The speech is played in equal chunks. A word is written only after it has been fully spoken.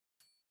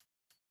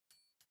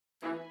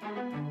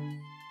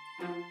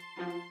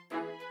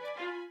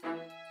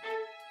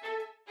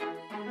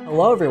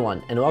Hello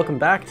everyone, and welcome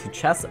back to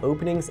Chess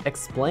Openings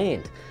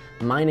Explained.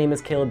 My name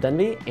is Caleb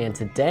Denby, and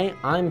today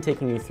I'm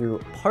taking you through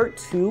part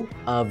 2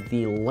 of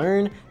the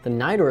Learn the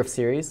Najdorf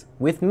series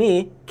with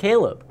me,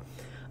 Caleb.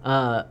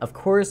 Of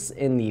course,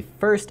 in the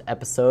first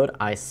episode,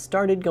 I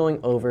started going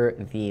over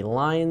the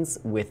lines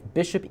with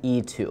bishop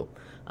e2.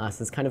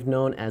 This is kind of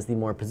known as the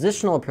more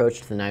positional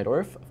approach to the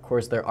Najdorf. Of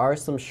course, there are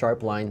some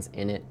sharp lines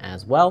in it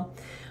as well.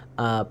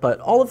 But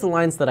all of the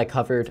lines that I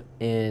covered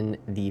in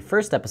the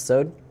first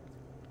episode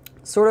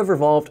sort of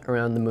revolved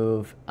around the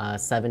move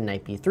 7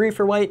 knight b3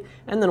 for white,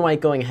 and then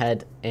white going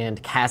ahead and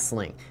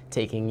castling,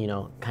 taking,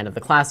 kind of the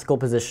classical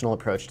positional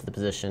approach to the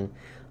position,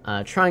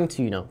 trying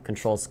to,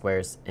 control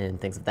squares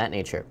and things of that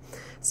nature.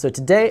 So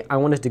today I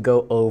wanted to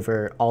go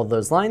over all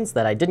those lines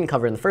that I didn't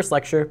cover in the first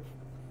lecture,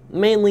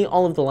 mainly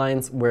all of the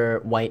lines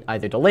where white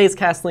either delays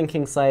castling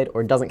kingside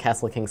or doesn't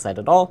castle kingside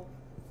at all,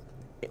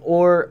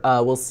 or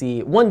we'll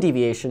see one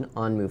deviation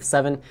on move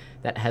 7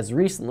 that has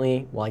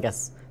recently, well, I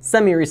guess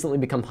semi-recently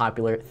become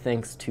popular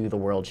thanks to the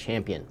world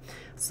champion.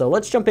 So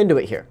let's jump into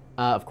it here.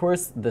 Of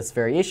course, this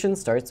variation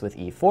starts with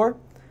e4,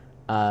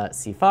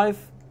 c5,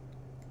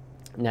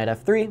 knight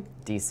f3,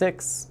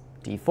 d6,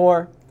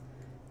 d4,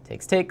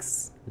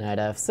 takes, knight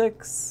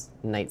f6,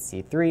 knight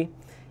c3,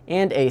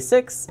 and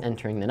a6,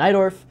 entering the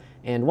Najdorf.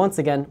 And once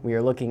again, we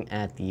are looking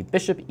at the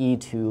bishop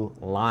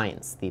e2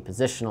 lines, the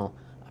positional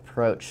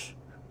approach.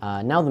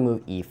 Now the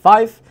move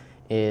e5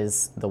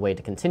 is the way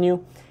to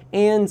continue.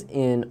 And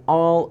in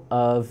all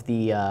of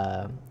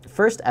the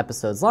first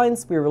episode's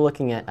lines, we were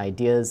looking at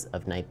ideas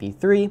of knight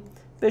b3,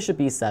 bishop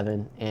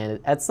e7, and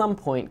at some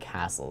point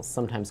castles,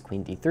 sometimes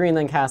queen d3 and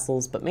then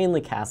castles, but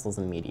mainly castles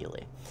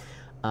immediately.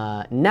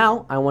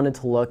 Now I wanted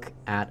to look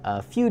at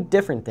a few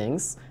different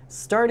things,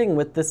 starting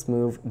with this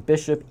move,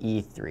 bishop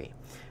e3.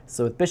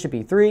 So with bishop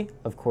e3,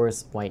 of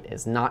course, white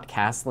is not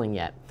castling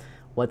yet.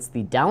 What's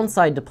the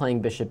downside to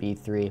playing bishop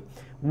e3?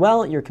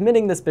 Well, you're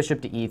committing this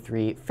bishop to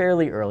e3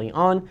 fairly early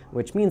on,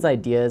 which means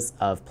ideas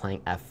of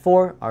playing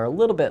f4 are a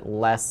little bit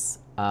less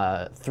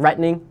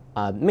threatening,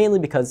 mainly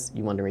because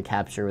you want to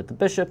recapture with the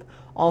bishop.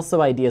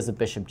 Also, ideas of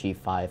bishop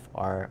g5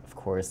 are, of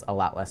course, a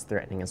lot less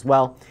threatening as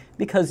well,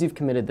 because you've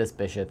committed this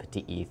bishop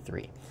to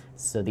e3.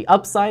 So the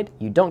upside,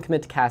 you don't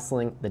commit to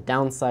castling. The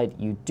downside,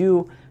 you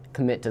do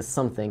commit to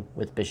something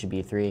with bishop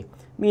e3,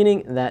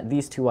 meaning that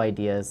these two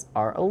ideas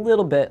are a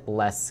little bit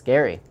less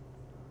scary.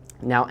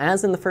 Now,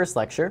 as in the first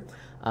lecture,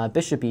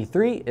 bishop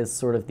e3 is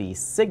sort of the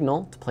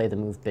signal to play the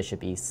move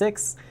bishop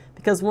e6,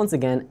 because once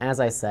again, as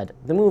I said,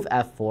 the move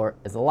f4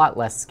 is a lot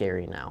less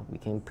scary now. We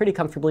can pretty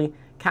comfortably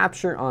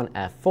capture on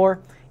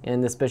f4,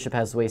 and this bishop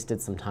has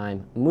wasted some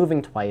time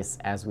moving twice,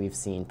 as we've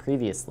seen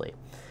previously.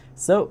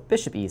 So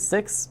bishop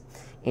e6.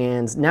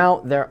 And now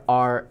there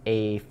are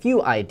a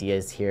few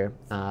ideas here.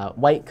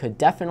 White could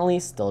definitely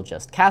still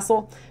just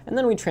castle, and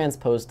then we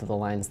transpose to the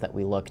lines that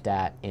we looked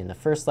at in the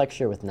first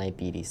lecture with knight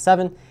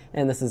bd7,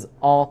 and this is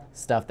all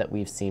stuff that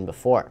we've seen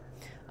before.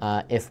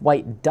 If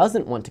white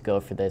doesn't want to go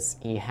for this,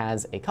 he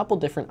has a couple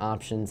different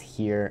options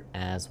here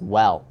as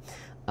well.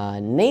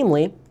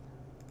 Namely,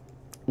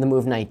 the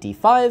move knight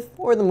d5,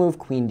 or the move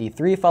queen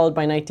d3 followed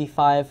by knight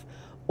d5,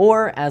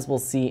 or, as we'll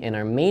see in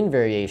our main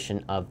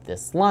variation of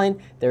this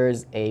line, there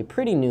is a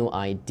pretty new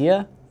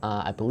idea,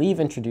 I believe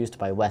introduced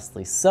by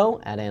Wesley So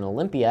at an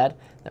Olympiad,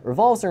 that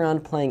revolves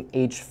around playing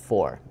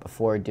h4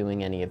 before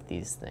doing any of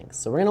these things.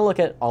 So we're going to look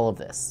at all of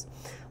this.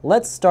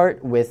 Let's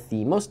start with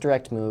the most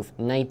direct move,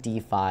 knight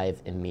d5,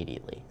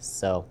 immediately.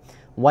 So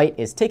white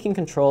is taking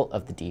control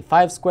of the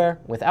d5 square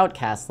without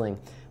castling,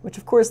 which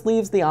of course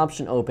leaves the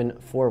option open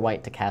for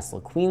white to castle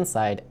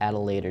queenside at a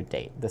later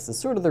date. This is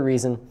sort of the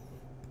reason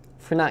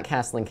for not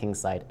castling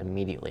kingside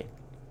immediately.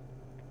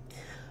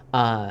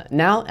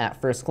 Now, at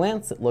first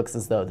glance, it looks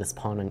as though this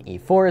pawn on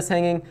e4 is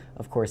hanging.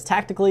 Of course,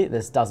 tactically,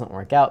 this doesn't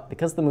work out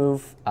because the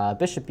move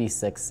bishop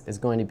b6 is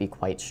going to be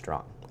quite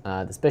strong.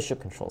 This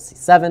bishop controls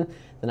c7,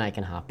 the knight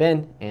can hop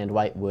in, and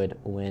white would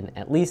win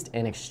at least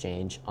an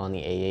exchange on the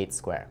a8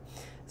 square.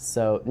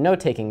 So no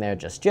taking there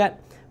just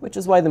yet, which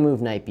is why the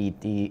move knight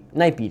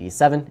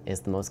bd7 is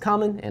the most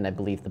common, and I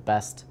believe the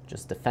best,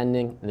 just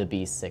defending the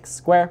b6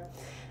 square.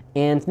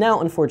 And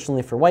now,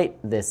 unfortunately for white,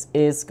 this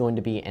is going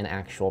to be an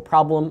actual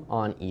problem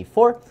on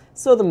e4,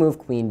 so the move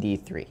queen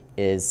d3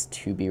 is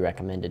to be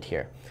recommended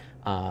here.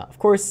 Of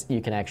course,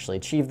 you can actually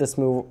achieve this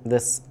move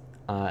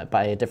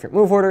by a different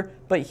move order,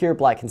 but here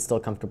black can still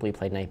comfortably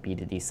play knight b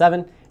to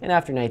d7, and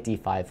after knight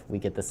d5, we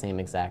get the same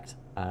exact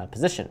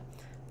position.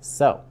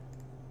 So,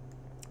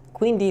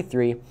 queen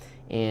d3,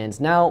 and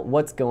now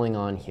what's going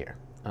on here?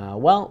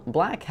 Well,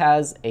 black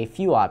has a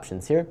few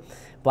options here.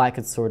 Black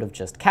could sort of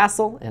just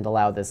castle and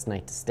allow this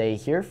knight to stay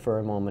here for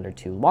a moment or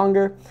two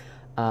longer.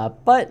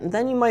 But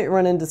then you might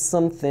run into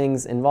some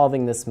things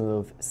involving this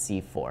move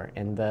c4.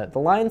 And the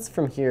lines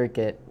from here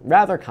get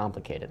rather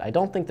complicated. I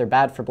don't think they're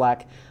bad for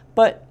black,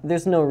 but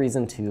there's no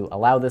reason to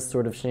allow this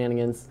sort of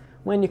shenanigans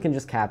when you can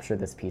just capture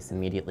this piece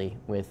immediately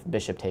with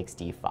bishop takes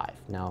d5.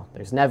 Now,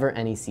 there's never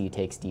any c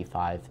takes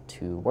d5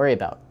 to worry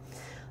about.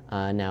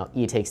 Now,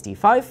 e takes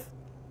d5.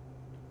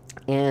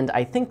 And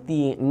I think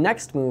the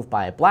next move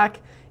by black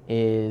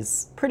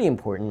is pretty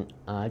important,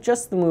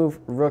 just the move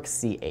rook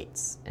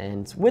c8.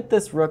 And with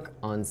this rook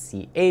on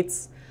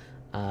c8,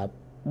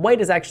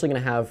 white is actually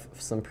going to have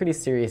some pretty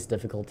serious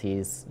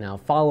difficulties now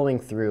following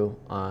through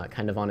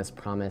kind of on his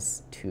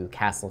promise to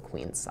castle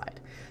queen side.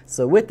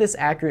 So with this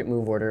accurate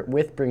move order,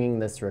 with bringing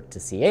this rook to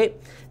c8,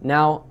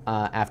 now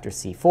after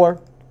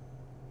c4,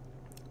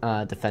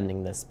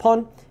 defending this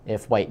pawn.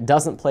 If white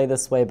doesn't play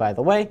this way, by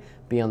the way,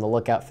 be on the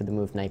lookout for the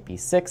move knight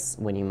b6,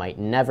 when you might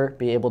never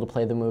be able to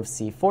play the move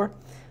c4.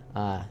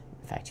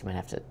 In fact, you might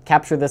have to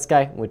capture this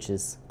guy, which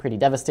is pretty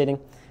devastating.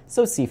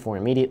 So c4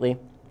 immediately.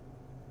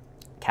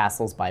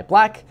 Castles by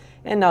black,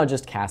 and now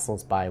just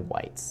castles by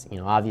white. You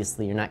know,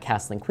 obviously you're not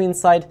castling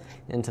queenside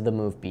into the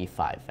move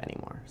b5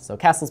 anymore. So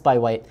castles by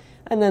white,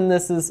 and then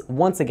this is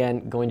once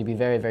again going to be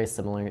very, very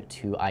similar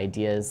to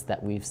ideas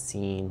that we've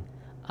seen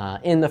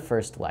in the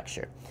first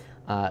lecture.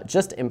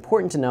 Just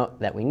important to note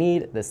that we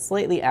need this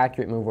slightly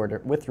accurate move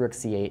order with rook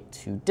c8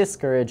 to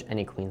discourage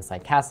any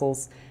queenside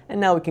castles, and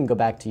now we can go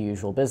back to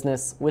usual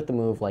business with the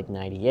move like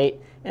knight e8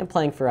 and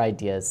playing for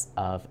ideas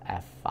of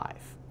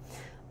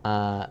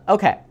f5.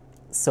 Okay.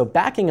 So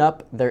backing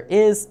up, there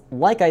is,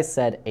 like I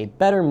said, a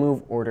better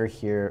move order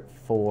here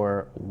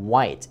for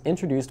white,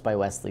 introduced by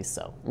Wesley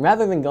So.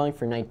 Rather than going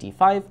for knight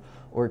d5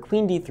 or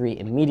queen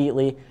d3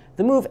 immediately,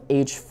 the move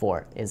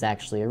h4 is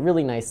actually a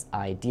really nice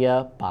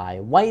idea by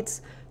white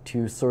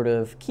to sort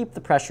of keep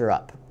the pressure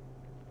up.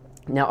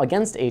 Now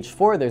against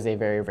h4, there's a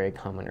very, very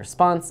common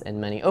response in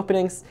many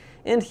openings,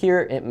 and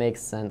here it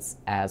makes sense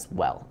as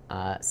well.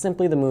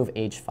 Simply the move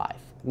h5,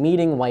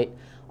 meeting white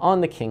on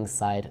the king's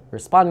side,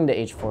 responding to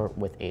h4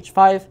 with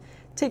h5,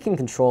 taking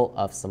control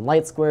of some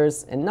light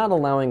squares, and not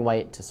allowing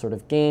white to sort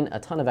of gain a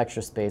ton of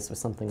extra space with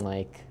something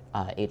like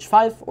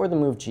h5 or the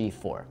move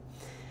g4.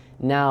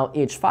 Now,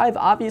 h5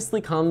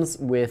 obviously comes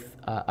with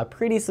a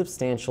pretty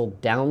substantial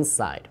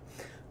downside.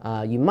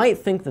 You might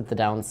think that the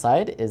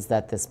downside is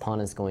that this pawn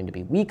is going to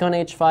be weak on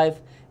h5,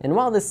 and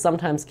while this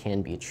sometimes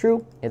can be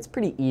true, it's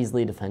pretty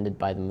easily defended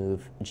by the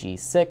move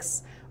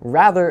g6.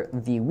 Rather,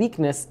 the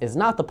weakness is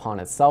not the pawn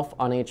itself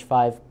on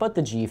h5, but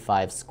the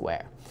g5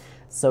 square.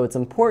 So it's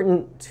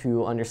important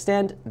to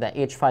understand that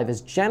h5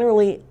 is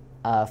generally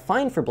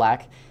fine for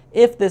black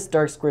if this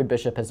dark squared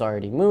bishop has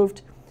already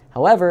moved.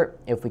 However,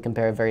 if we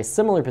compare a very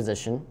similar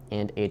position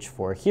and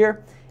h4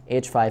 here,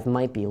 h5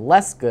 might be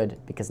less good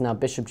because now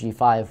bishop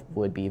g5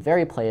 would be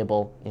very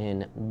playable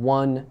in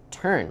one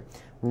turn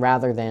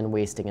rather than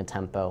wasting a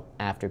tempo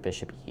after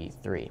bishop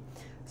e3.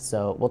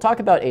 So we'll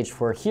talk about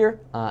h4 here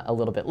a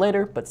little bit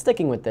later, but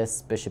sticking with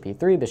this, bishop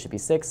e3, bishop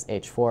e6,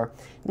 h4.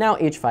 Now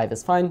h5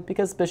 is fine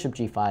because bishop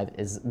g5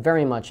 is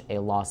very much a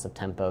loss of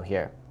tempo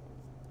here.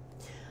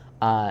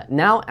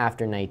 Now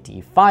after knight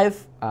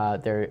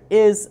d5, there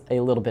is a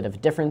little bit of a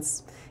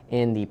difference.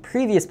 In the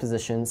previous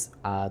positions,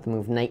 the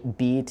move knight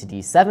b to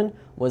d7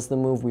 was the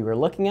move we were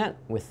looking at,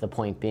 with the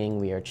point being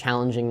we are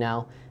challenging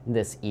now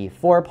this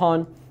e4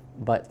 pawn.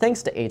 But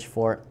thanks to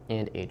h4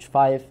 and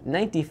h5,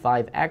 knight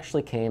d5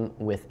 actually came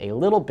with a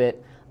little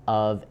bit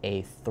of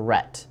a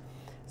threat.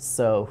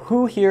 So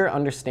who here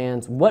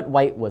understands what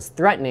white was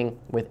threatening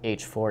with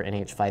h4 and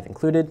h5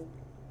 included,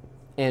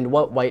 and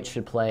what white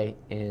should play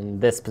in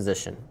this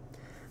position?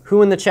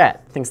 Who in the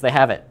chat thinks they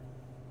have it?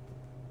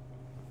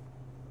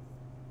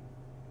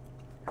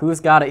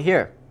 Who's got it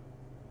here?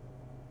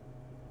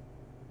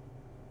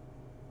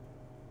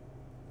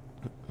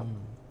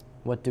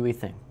 What do we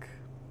think?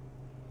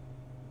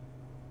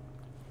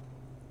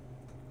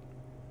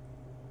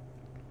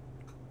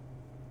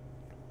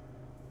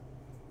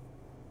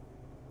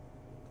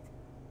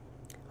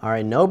 All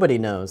right, nobody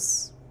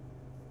knows.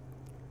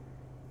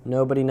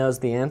 Nobody knows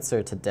the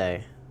answer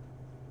today.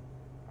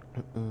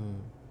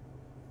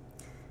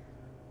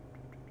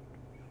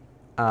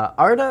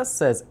 Arda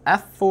says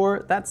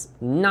f4. That's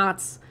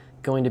not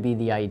going to be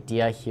the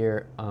idea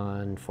here,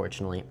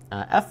 unfortunately.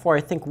 f4,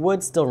 I think,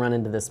 would still run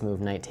into this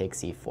move, knight takes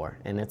e4.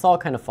 And it's all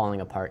kind of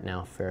falling apart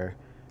now for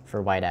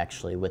white,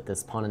 actually, with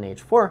this pawn in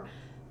h4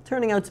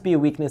 turning out to be a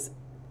weakness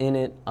in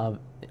it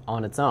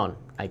on its own,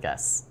 I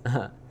guess.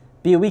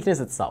 Be a weakness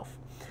itself.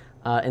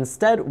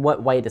 Instead,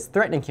 what white is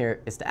threatening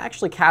here is to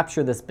actually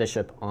capture this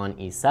bishop on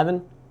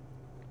e7.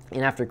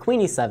 And after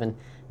queen e7,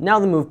 now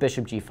the move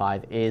bishop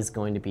g5 is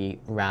going to be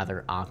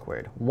rather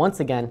awkward. Once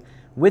again,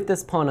 with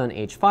this pawn on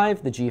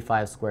h5, the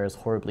g5 square is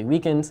horribly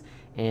weakened,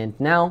 and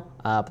now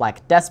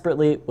black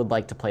desperately would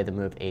like to play the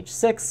move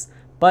h6,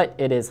 but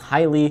it is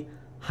highly,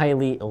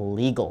 highly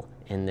illegal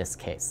in this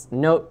case.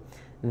 Note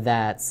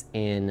that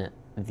in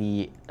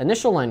the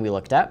initial line we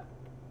looked at,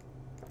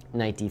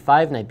 knight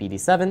d5, knight b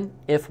d7,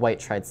 if white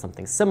tried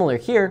something similar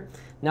here,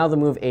 now the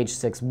move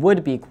h6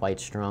 would be quite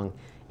strong,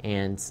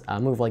 and a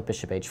move like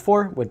bishop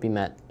h4 would be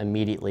met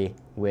immediately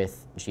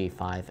with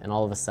g5, and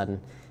all of a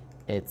sudden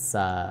it's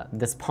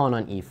this pawn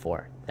on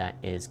e4 that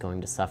is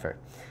going to suffer.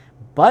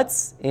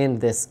 But in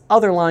this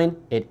other line,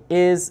 it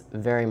is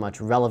very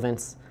much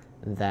relevant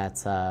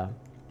that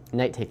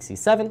knight takes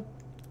e7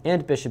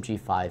 and bishop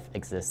g5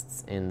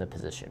 exists in the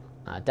position.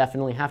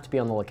 Definitely have to be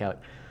on the lookout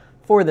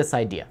for this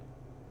idea.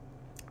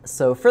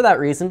 So for that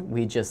reason,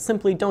 we just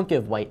simply don't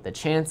give white the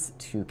chance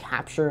to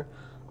capture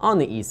on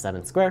the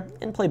e7 square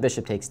and play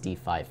bishop takes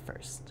d5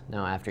 first.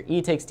 Now after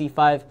e takes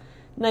d5,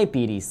 knight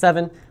b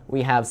d7,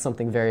 we have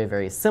something very,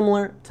 very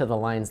similar to the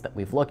lines that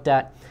we've looked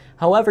at.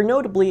 However,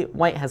 notably,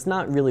 white has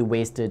not really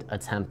wasted a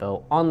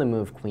tempo on the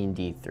move queen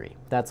d3.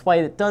 That's why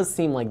it does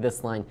seem like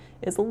this line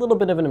is a little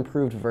bit of an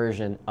improved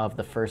version of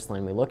the first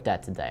line we looked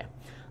at today.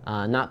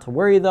 Not to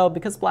worry though,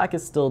 because black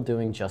is still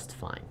doing just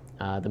fine.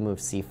 The move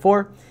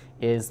c4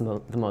 is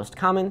the most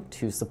common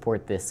to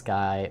support this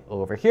guy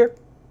over here.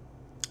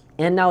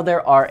 And now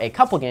there are a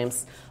couple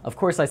games. Of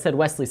course, I said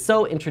Wesley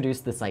So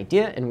introduced this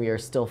idea, and we are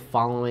still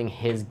following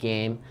his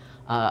game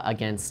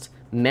against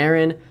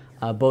Marin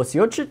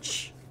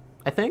Bosiocic,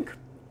 I think,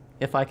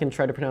 if I can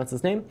try to pronounce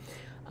his name.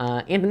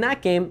 And in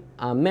that game,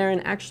 Marin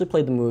actually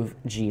played the move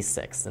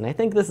g6. And I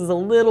think this is a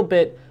little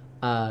bit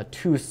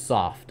too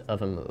soft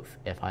of a move,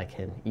 if I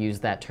can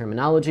use that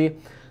terminology.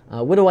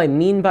 What do I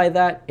mean by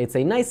that? It's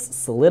a nice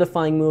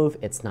solidifying move.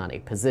 It's not a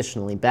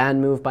positionally bad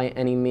move by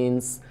any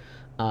means.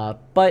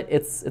 But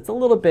it's a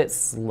little bit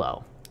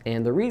slow.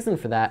 And the reason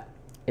for that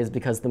is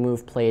because the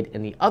move played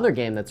in the other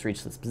game that's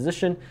reached this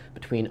position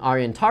between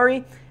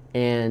Ariantari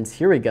and,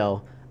 here we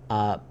go,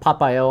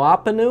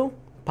 Papioanu,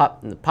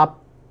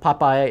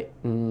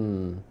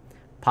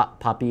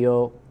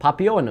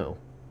 Papioanu,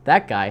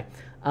 that guy.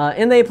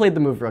 And they played the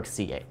move rook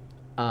c8.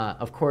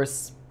 Of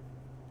course,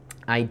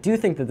 I do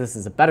think that this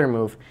is a better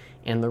move,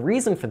 and the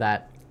reason for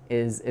that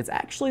is it's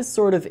actually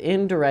sort of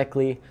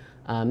indirectly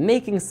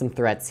making some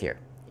threats here.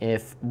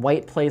 If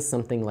white plays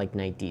something like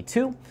knight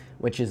d2,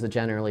 which is a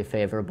generally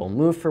favorable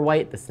move for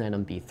white, this knight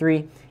on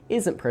b3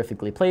 isn't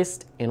perfectly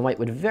placed, and white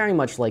would very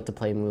much like to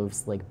play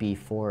moves like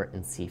b4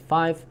 and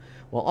c5.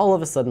 Well, all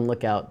of a sudden,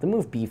 look out, the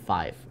move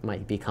b5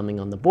 might be coming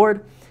on the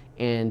board,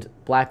 and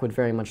black would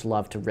very much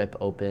love to rip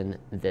open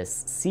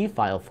this c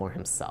file for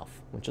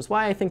himself, which is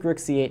why I think rook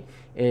c8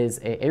 is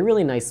a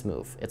really nice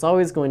move. It's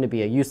always going to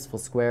be a useful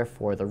square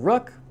for the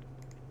rook,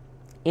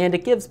 and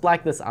it gives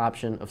black this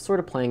option of sort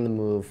of playing the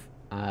move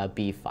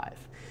b5.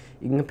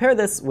 You can compare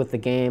this with the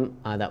game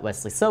that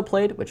Wesley So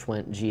played, which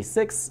went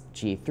g6,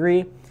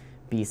 g3,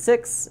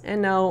 b6, and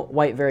now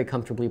white very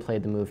comfortably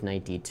played the move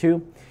knight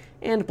d2,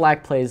 and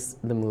black plays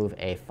the move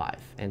a5.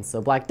 And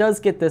so black does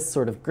get this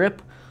sort of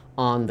grip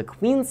on the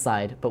queen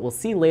side, but we'll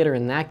see later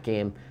in that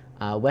game,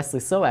 Wesley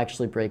So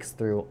actually breaks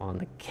through on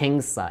the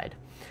king side.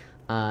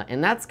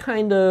 And that's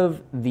kind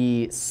of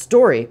the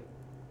story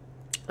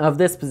of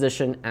this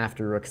position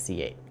after rook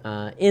c8.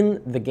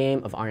 In the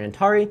game of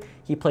Ariantari,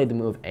 he played the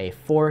move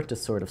a4 to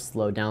sort of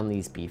slow down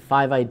these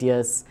b5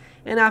 ideas,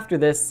 and after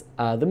this,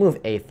 the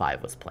move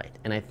a5 was played.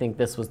 And I think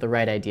this was the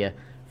right idea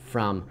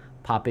from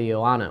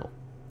Papioanu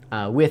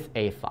with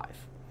a5.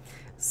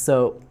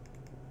 So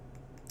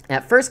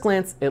at first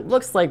glance, it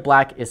looks like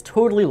black is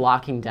totally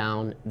locking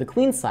down the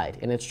queen side,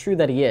 and it's true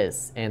that he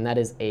is, and that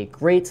is a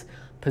great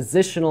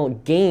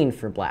positional gain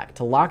for black.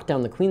 To lock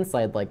down the queen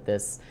side like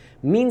this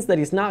means that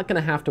he's not going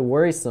to have to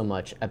worry so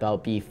much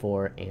about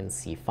b4 and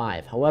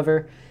c5.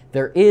 However,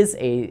 there is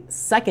a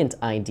second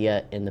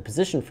idea in the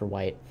position for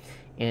white,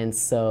 and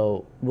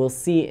so we'll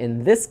see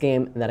in this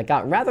game that it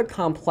got rather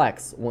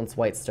complex once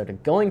white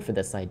started going for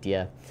this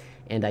idea,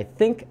 and I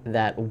think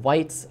that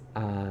white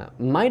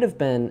might have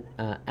been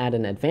at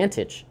an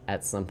advantage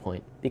at some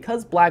point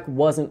because black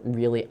wasn't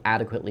really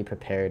adequately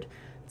prepared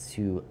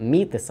to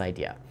meet this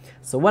idea.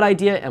 So what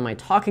idea am I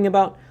talking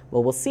about?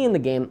 Well, we'll see in the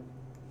game.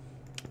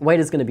 White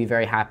is going to be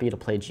very happy to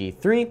play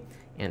g3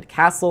 and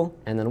castle,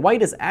 and then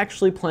white is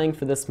actually playing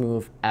for this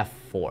move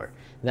f4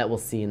 that we'll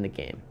see in the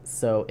game.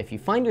 So if you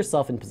find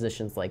yourself in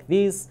positions like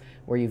these,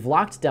 where you've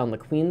locked down the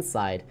queen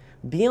side,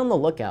 be on the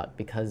lookout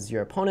because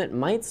your opponent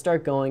might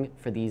start going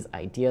for these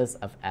ideas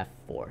of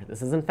f4.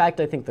 This is in fact,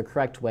 I think, the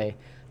correct way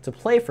to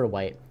play for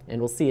white, and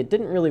we'll see it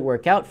didn't really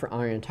work out for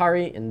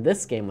Ariantari in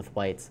this game with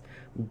white,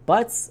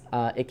 but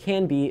it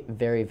can be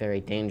very,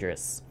 very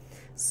dangerous.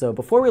 So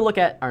before we look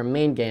at our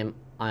main game,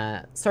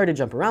 sorry to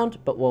jump around,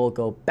 but we'll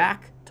go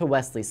back to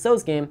Wesley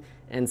So's game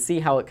and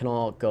see how it can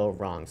all go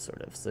wrong,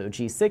 sort of. So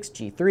g6,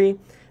 g3,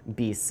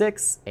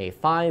 b6,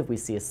 a5, we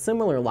see a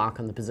similar lock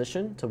on the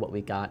position to what we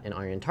got in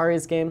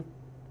Ariantari's game.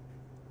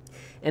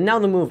 And now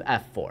the move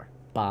f4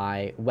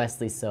 by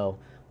Wesley So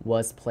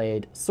was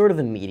played sort of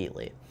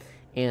immediately.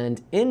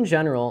 And in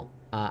general,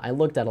 I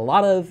looked at a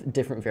lot of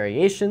different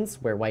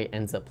variations where white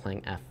ends up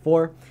playing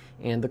f4,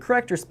 and the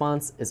correct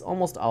response is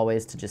almost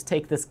always to just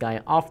take this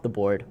guy off the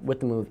board with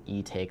the move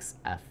e takes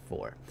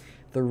f4.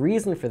 The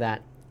reason for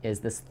that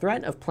is this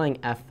threat of playing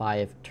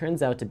f5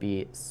 turns out to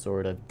be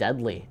sort of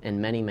deadly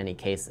in many, many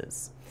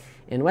cases.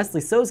 In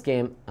Wesley So's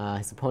game,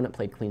 his opponent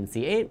played queen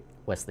c8,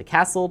 Wesley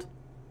castled.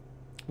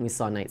 We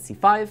saw knight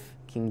c5,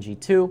 king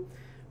g2,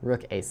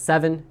 rook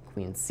a7,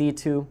 queen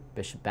c2,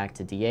 bishop back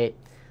to d8.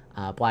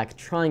 Black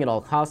trying at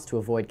all costs to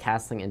avoid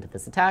castling into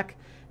this attack,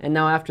 and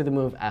now after the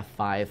move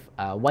f5,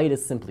 white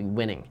is simply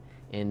winning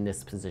in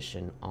this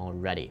position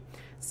already.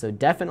 So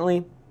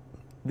definitely,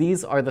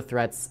 these are the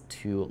threats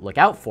to look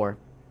out for.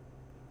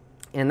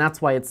 And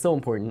that's why it's so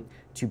important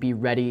to be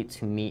ready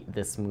to meet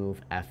this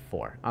move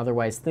f4.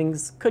 Otherwise,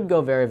 things could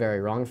go very,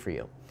 very wrong for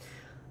you.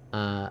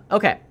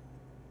 Okay,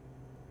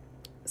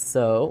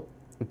 so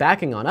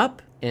backing on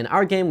up, in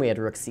our game we had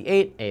rook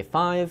c8,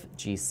 a5,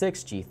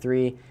 g6,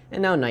 g3,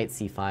 and now knight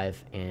c5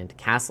 and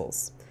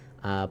castles.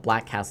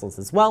 Black castles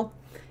as well.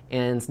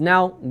 And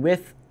now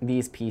with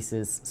these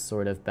pieces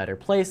sort of better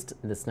placed,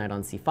 this knight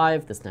on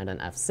c5, this knight on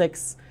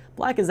f6,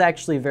 black is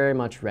actually very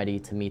much ready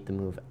to meet the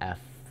move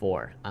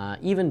f4,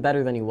 even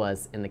better than he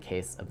was in the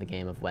case of the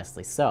game of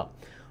Wesley So.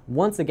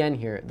 Once again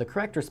here, the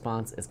correct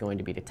response is going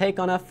to be to take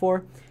on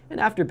f4, and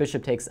after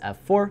bishop takes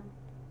f4,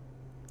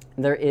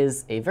 there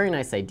is a very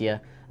nice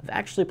idea of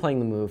actually playing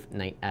the move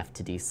knight f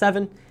to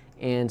d7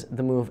 and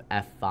the move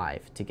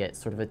f5 to get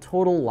sort of a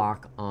total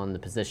lock on the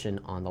position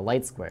on the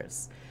light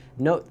squares.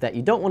 Note that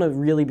you don't want to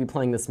really be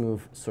playing this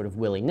move sort of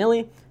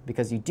willy-nilly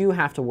because you do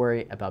have to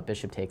worry about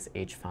bishop takes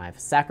h5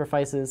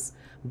 sacrifices,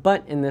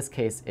 but in this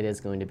case it is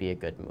going to be a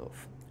good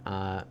move.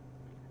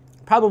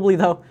 Probably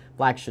though,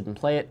 black shouldn't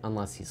play it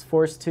unless he's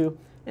forced to,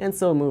 and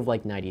so a move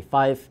like knight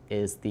e5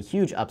 is the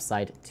huge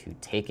upside to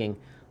taking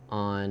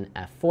on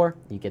f4.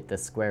 You get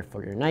this square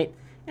for your knight,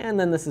 and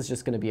then this is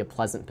just going to be a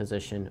pleasant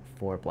position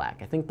for black.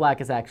 I think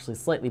black is actually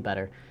slightly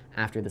better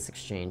after this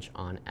exchange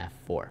on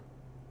f4.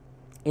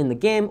 In the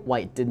game,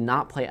 white did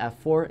not play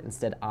f4,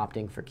 instead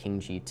opting for king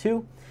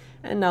g2,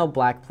 and now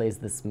black plays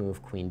this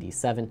move queen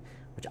d7,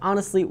 which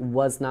honestly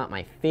was not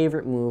my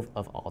favorite move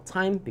of all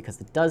time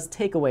because it does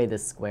take away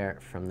this square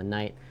from the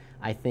knight.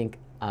 I think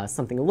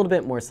something a little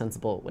bit more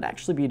sensible would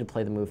actually be to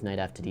play the move knight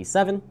f to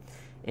d7,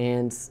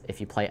 and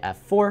if you play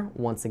f4,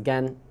 once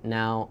again,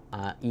 now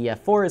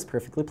ef4 is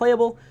perfectly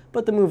playable,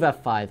 but the move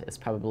f5 is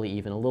probably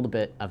even a little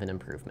bit of an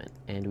improvement,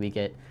 and we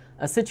get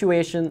a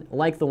situation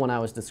like the one I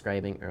was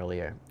describing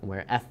earlier,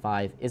 where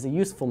f5 is a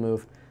useful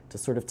move to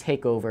sort of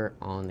take over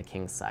on the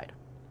king's side.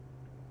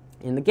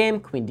 In the game,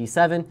 queen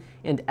d7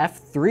 and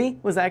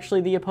f3 was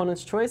actually the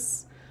opponent's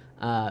choice.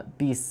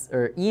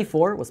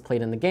 e4 was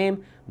played in the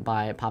game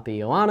by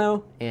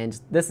Papaioannou, and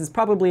this is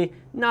probably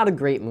not a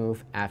great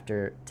move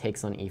after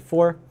takes on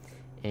e4,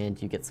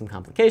 and you get some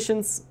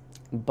complications,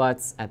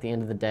 but at the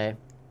end of the day,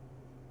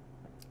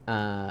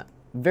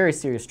 very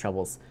serious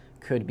troubles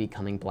could be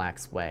coming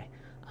black's way.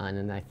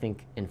 And I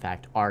think, in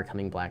fact, are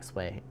coming black's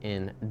way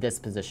in this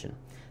position.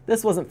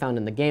 This wasn't found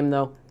in the game,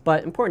 though,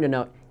 but important to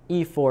note,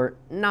 e4,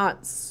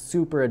 not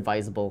super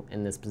advisable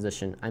in this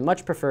position. I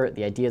much prefer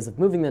the ideas of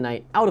moving the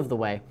knight out of the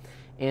way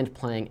and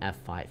playing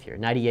f5 here.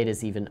 Knight e8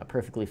 is even a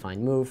perfectly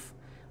fine move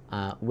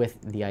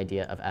with the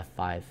idea of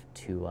f5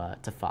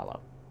 to follow.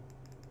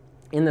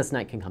 And this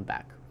knight can come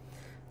back.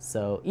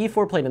 So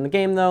e4 played in the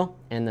game, though,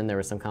 and then there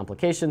were some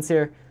complications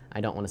here.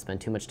 I don't want to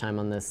spend too much time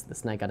on this.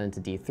 This knight got into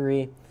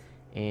d3.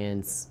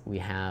 And we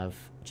have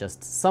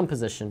just some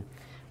position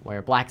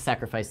where black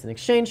sacrificed in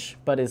exchange,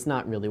 but is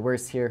not really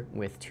worse here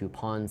with two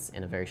pawns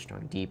and a very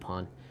strong d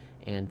pawn.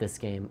 And this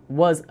game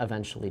was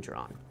eventually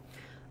drawn.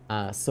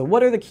 So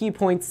what are the key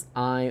points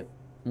I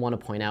want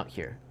to point out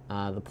here?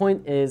 The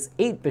point is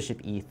 8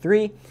 bishop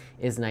e3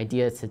 is an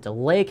idea to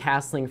delay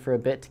castling for a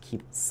bit to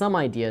keep some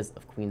ideas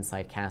of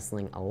queenside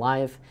castling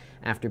alive.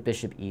 After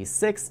bishop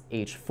e6,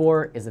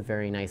 h4 is a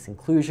very nice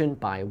inclusion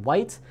by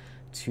white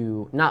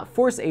to not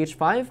force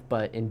h5,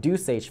 but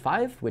induce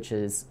h5, which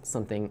is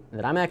something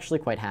that I'm actually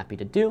quite happy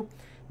to do.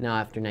 Now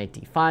after knight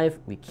d5,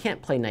 we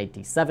can't play knight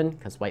d7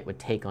 because white would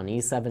take on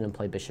e7 and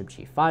play bishop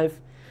g5.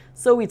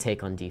 So we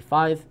take on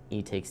d5,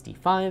 e takes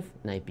d5,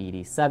 knight b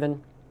d7,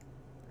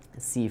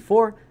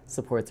 c4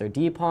 supports our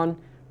d pawn,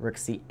 rook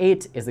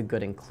c8 is a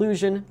good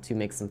inclusion to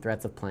make some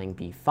threats of playing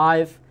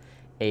b5,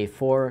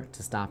 a4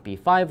 to stop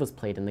b5 was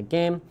played in the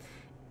game.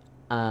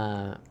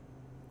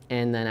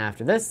 And then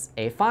after this,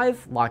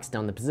 a5 locks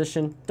down the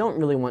position. Don't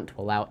really want to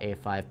allow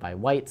a5 by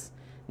white.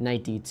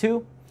 Knight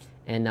d2.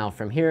 And now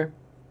from here,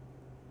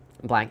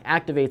 black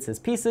activates his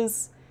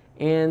pieces.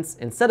 And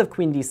instead of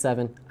queen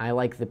d7, I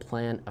like the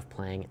plan of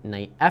playing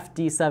knight f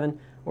d7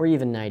 or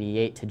even knight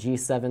e8 to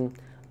g7,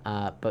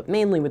 but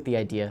mainly with the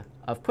idea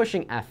of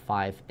pushing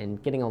f5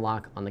 and getting a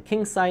lock on the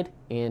king's side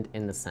and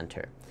in the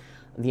center.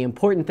 The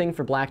important thing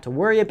for black to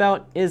worry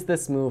about is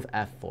this move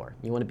f4.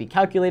 You want to be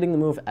calculating the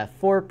move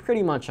f4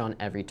 pretty much on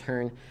every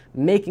turn,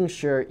 making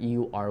sure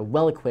you are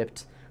well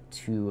equipped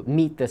to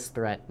meet this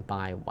threat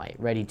by white.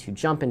 Ready to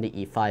jump into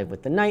e5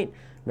 with the knight,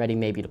 ready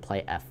maybe to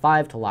play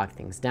f5 to lock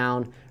things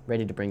down,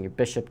 ready to bring your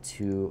bishop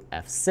to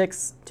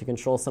f6 to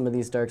control some of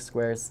these dark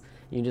squares.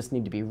 You just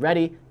need to be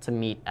ready to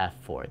meet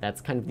f4. That's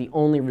kind of the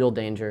only real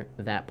danger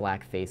that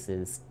black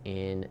faces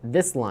in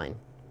this line.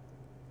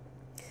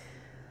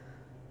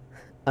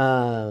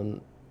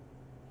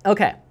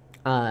 Okay,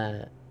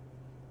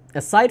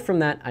 aside from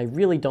that, I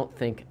really don't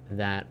think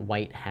that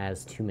white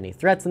has too many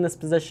threats in this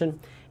position,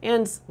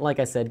 and like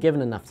I said, given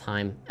enough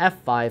time,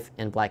 f5,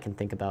 and black can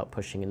think about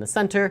pushing in the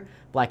center,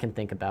 black can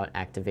think about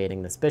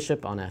activating this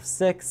bishop on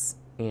f6,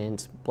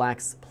 and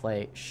black's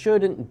play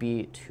shouldn't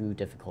be too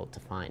difficult to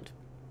find.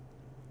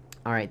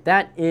 All right,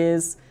 that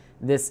is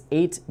this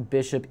 8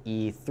 bishop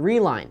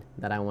e3 line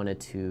that I wanted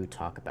to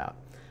talk about.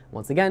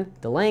 once again,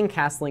 delaying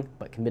castling,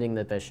 but committing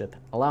the bishop,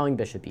 allowing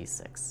bishop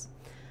e6.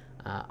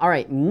 All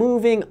right,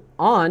 moving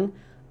on.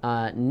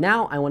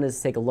 Now I wanted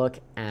to take a look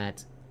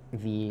at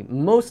the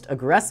most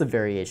aggressive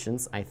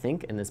variations, I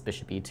think, in this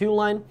bishop e2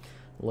 line.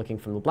 Looking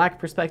from the black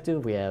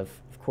perspective, we have,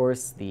 of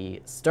course,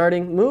 the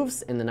starting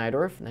moves in the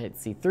Najdorf, knight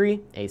c3,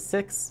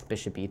 a6,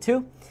 bishop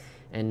e2,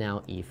 and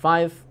now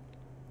e5,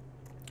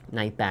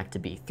 knight back to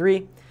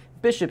b3,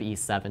 bishop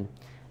e7,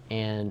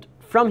 and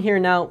from here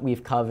now,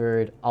 we've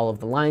covered all of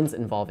the lines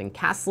involving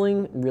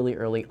castling really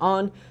early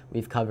on.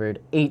 We've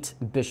covered 8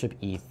 bishop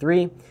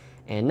e3,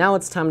 and now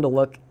it's time to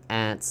look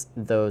at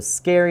those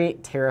scary,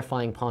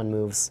 terrifying pawn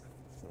moves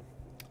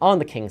on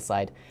the king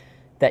side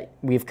that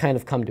we've kind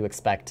of come to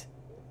expect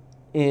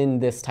in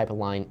this type of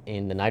line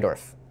in the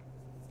Najdorf.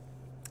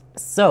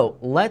 So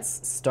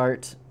let's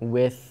start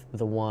with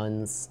the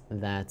ones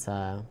that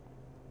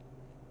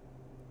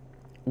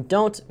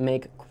don't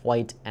make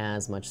quite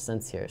as much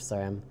sense here.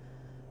 Sorry, I'm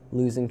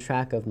losing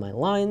track of my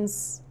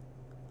lines.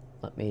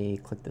 Let me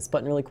click this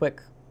button really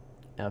quick.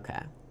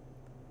 Okay.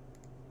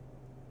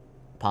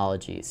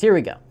 Apologies. Here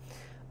we go.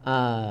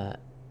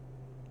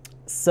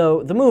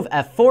 So the move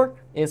f4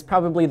 is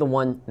probably the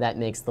one that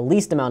makes the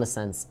least amount of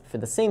sense for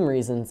the same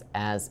reasons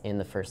as in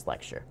the first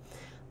lecture.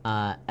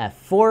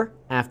 F4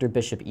 after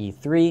bishop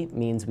e3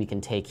 means we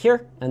can take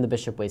here and the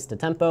bishop wastes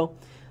tempo.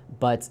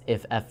 But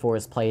if f4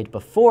 is played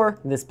before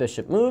this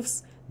bishop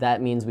moves,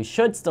 that means we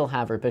should still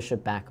have our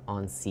bishop back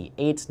on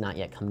c8, not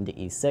yet coming to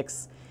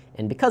e6.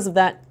 And because of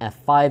that,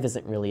 f5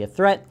 isn't really a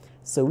threat,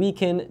 so we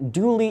can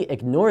duly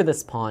ignore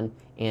this pawn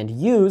and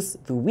use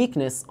the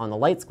weakness on the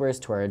light squares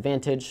to our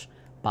advantage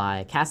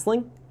by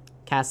castling,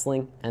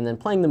 and then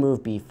playing the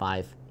move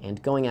b5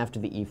 and going after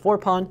the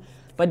e4 pawn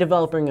by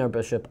developing our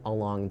bishop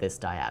along this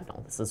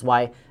diagonal. This is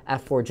why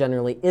f4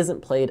 generally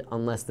isn't played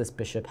unless this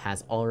bishop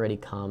has already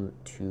come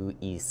to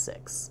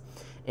e6.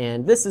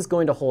 And this is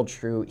going to hold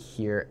true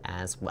here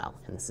as well.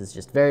 And this is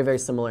just very, very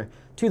similar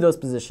to those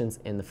positions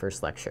in the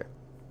first lecture.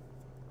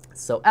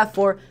 So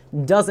f4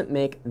 doesn't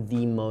make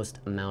the most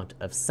amount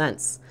of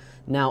sense.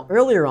 Now,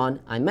 earlier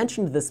on, I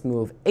mentioned this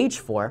move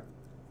h4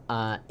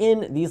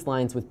 in these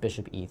lines with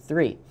bishop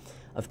e3.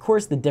 Of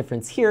course, the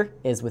difference here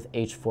is with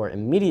h4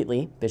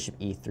 immediately, bishop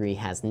e3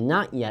 has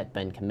not yet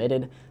been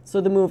committed,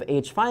 so the move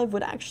h5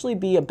 would actually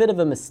be a bit of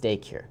a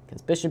mistake here,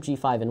 because bishop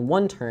g5 in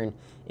one turn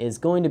is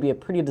going to be a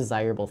pretty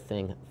desirable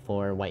thing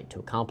for white to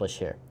accomplish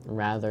here,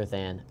 rather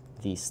than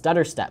the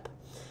stutter step.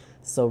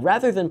 So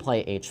rather than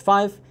play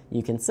h5,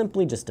 you can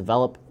simply just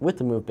develop with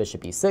the move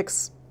bishop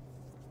e6.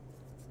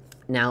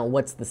 Now,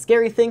 what's the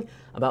scary thing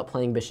about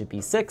playing bishop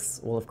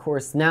e6? Well, of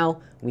course,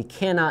 now we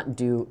cannot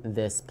do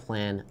this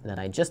plan that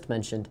I just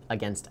mentioned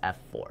against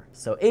f4.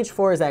 So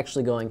h4 is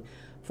actually going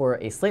for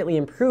a slightly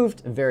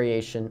improved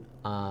variation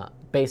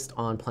based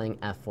on playing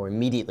f4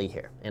 immediately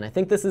here. And I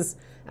think this is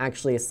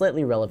actually a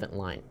slightly relevant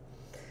line.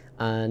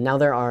 Now,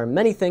 there are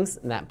many things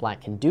that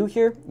black can do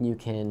here. You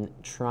can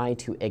try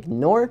to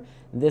ignore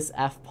this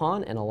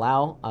f-pawn and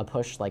allow a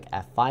push like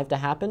f5 to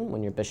happen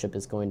when your bishop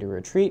is going to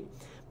retreat.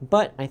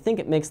 But I think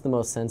it makes the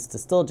most sense to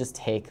still just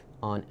take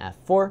on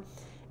f4.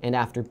 And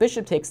after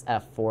bishop takes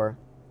f4,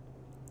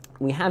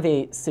 we have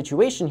a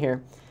situation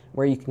here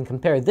where you can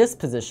compare this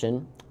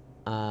position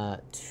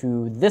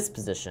to this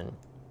position.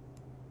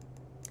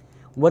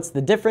 What's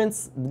the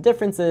difference? The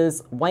difference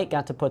is white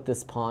got to put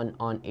this pawn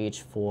on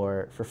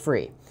h4 for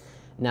free.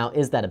 Now,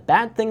 is that a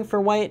bad thing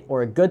for white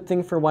or a good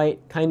thing for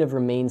white? Kind of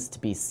remains to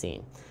be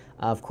seen.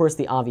 Of course,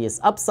 the obvious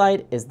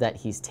upside is that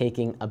he's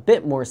taking a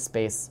bit more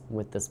space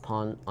with this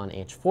pawn on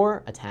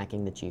h4,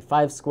 attacking the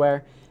g5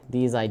 square.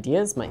 These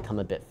ideas might come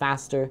a bit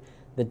faster.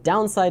 The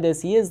downside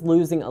is he is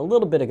losing a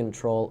little bit of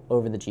control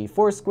over the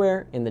g4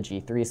 square and the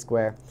g3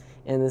 square,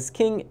 and this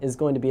king is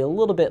going to be a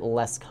little bit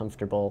less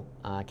comfortable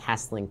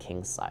castling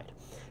king's side.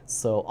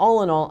 So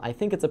all in all, I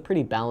think it's a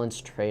pretty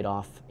balanced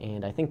trade-off,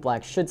 and I think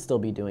black should still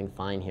be doing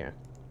fine here.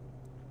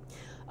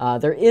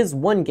 There is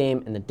one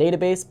game in the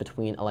database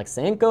between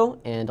Alexeyenko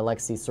and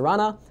Alexei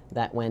Sarana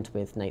that went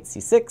with knight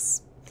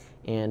c6,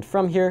 and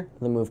from here,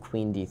 the move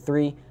queen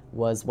d3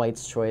 was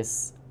white's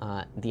choice.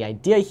 The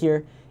idea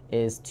here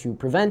is to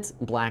prevent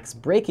black's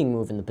breaking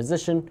move in the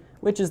position,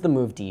 which is the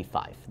move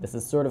d5. This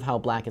is sort of how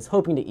black is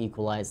hoping to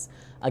equalize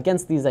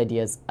against these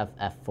ideas of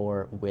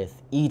f4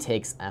 with e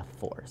takes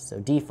f4.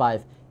 So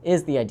d5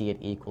 is the idea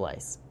to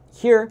equalize.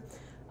 Here,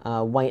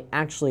 white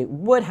actually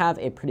would have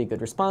a pretty good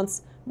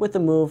response with the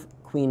move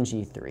queen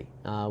g3,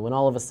 when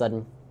all of a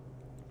sudden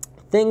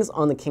things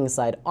on the king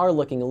side are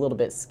looking a little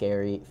bit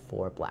scary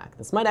for black.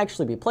 This might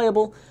actually be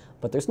playable,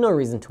 but there's no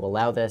reason to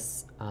allow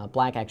this.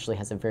 Black actually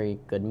has a very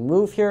good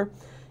move here,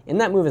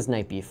 and that move is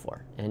knight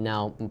b4. And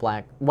now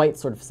white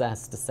sort of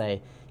has to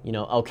say, you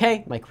know,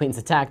 okay, my queen's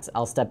attacked,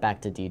 I'll step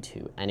back to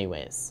d2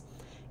 anyways.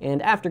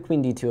 And after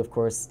queen d2, of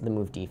course, the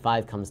move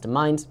d5 comes to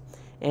mind.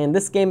 And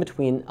this game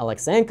between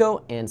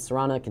Alexeyenko and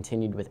Sarana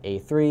continued with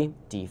a3,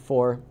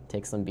 d4,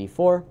 takes on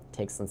b4,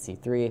 takes on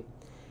c3,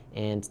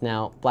 and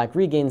now black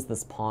regains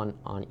this pawn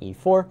on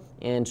e4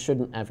 and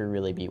shouldn't ever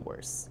really be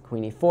worse.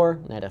 Queen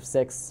e4, knight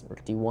f6,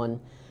 rook d1,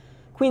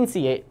 queen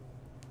c8,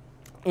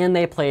 and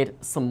they played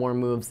some more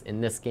moves in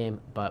this game,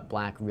 but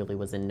black really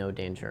was in no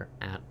danger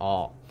at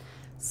all.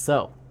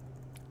 So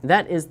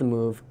that is the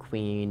move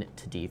queen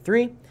to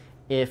d3.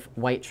 If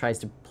white tries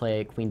to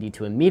play queen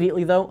d2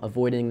 immediately, though,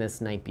 avoiding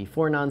this knight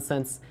b4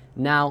 nonsense,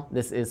 now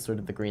this is sort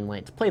of the green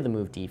light to play the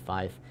move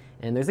d5.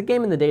 And there's a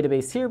game in the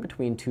database here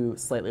between two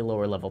slightly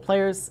lower level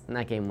players, and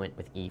that game went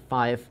with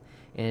e5.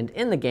 And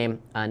in the game,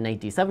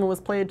 knight d7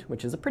 was played,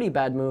 which is a pretty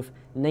bad move.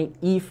 Knight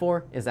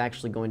e4 is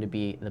actually going to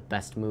be the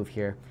best move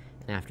here.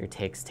 And after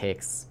takes,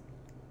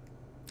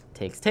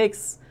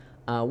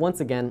 once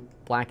again,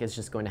 black is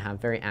just going to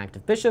have very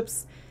active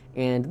bishops.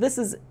 And this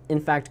is, in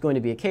fact, going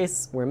to be a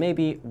case where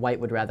maybe white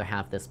would rather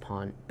have this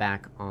pawn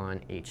back on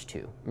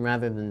h2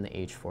 rather than the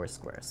h4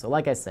 square. So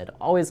like I said,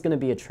 always going to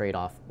be a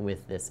trade-off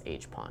with this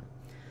h-pawn.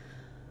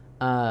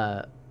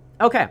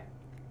 Okay.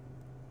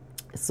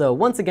 So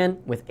once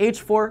again, with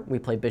h4, we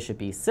play bishop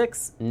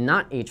e6,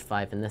 not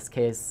h5 in this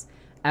case.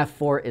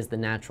 f4 is the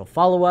natural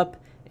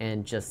follow-up,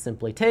 and just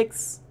simply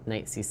takes,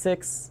 knight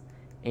c6,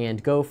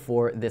 and go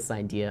for this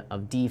idea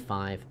of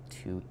d5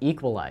 to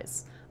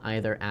equalize,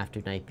 either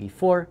after knight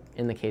b4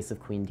 in the case of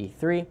queen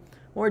d3,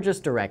 or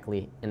just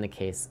directly in the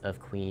case of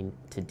queen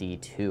to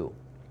d2.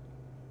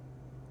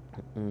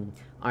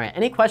 All right,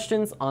 any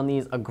questions on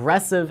these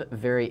aggressive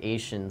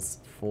variations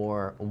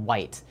for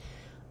white?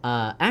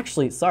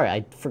 Actually, sorry,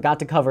 I forgot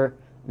to cover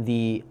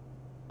the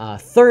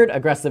third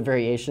aggressive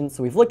variation.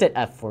 So we've looked at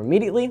f4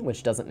 immediately,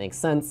 which doesn't make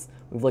sense.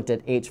 We've looked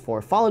at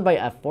h4 followed by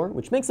f4,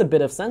 which makes a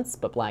bit of sense,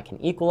 but black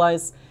can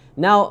equalize.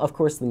 Now, of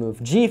course, the move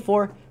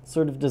g4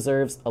 sort of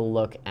deserves a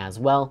look as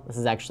well. This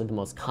is actually the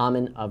most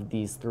common of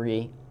these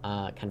three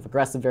kind of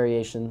aggressive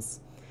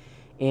variations.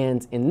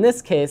 And in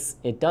this case,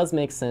 it does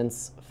make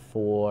sense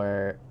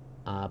for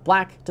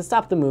black to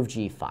stop the move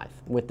g5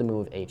 with the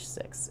move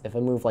h6. If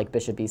a move like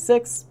bishop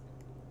e6,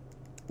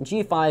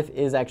 g5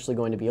 is actually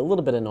going to be a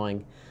little bit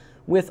annoying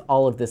with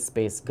all of this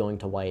space going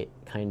to white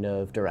kind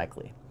of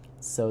directly.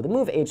 So the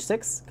move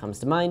h6 comes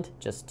to mind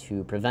just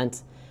to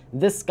prevent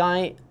this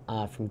guy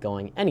from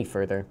going any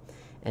further.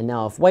 And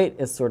now if white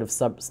is sort of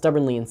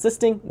stubbornly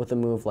insisting with a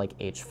move like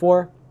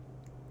h4,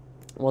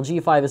 well,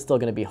 g5 is still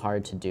going to be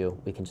hard to do.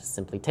 We can just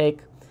simply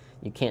take.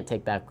 You can't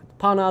take back with the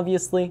pawn,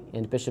 obviously,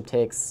 and bishop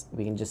takes,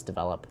 we can just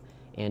develop.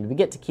 And we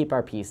get to keep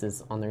our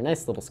pieces on their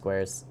nice little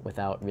squares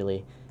without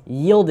really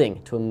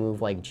yielding to a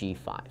move like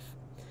g5.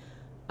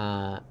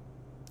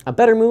 A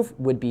better move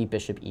would be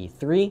bishop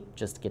e3,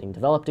 just getting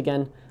developed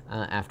again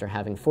after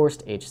having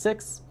forced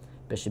h6,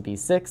 bishop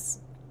e6,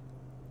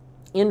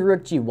 and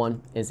rook g1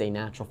 is a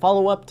natural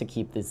follow-up to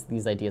keep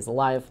these ideas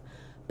alive.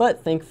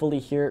 But thankfully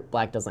here,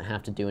 black doesn't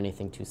have to do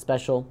anything too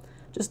special.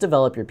 Just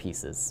develop your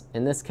pieces.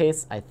 In this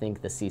case, I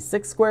think the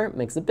c6 square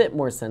makes a bit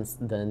more sense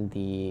than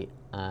the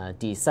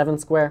d7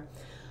 square.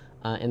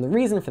 And the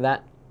reason for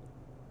that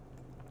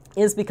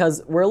is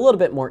because we're a little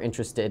bit more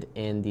interested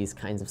in these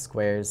kinds of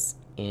squares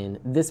in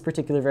this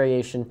particular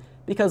variation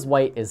because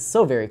white is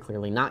so very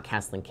clearly not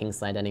castling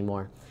kingside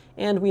anymore.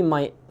 And we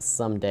might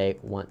someday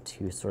want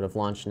to sort of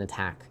launch an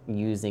attack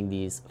using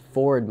these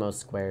forwardmost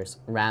squares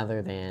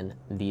rather than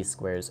these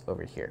squares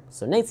over here.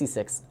 So knight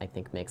c6, I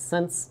think, makes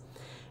sense.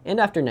 And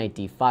after knight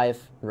d5,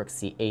 rook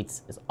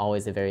c8 is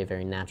always a very,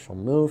 very natural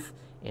move,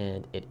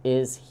 and it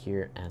is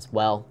here as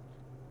well.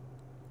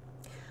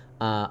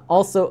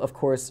 Also, of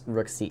course,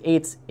 rook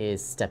c8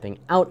 is stepping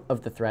out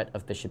of the threat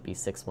of bishop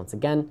b6 once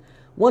again.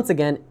 Once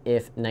again,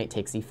 if knight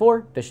takes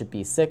e4, bishop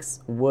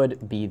b6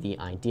 would be the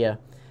idea.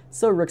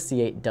 So rook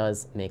c8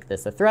 does make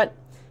this a threat.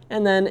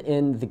 And then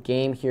in the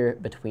game here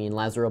between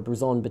Lazaro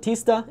Bruzon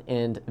Batista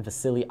and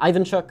Vasily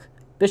Ivanchuk,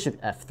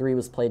 bishop f3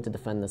 was played to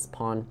defend this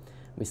pawn.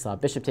 We saw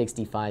bishop takes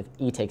d5,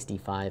 e takes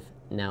d5.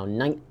 Now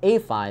knight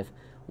a5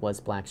 was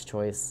black's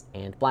choice,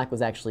 and black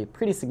was actually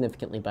pretty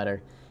significantly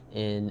better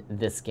in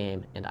this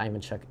game, and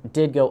Ivanchuk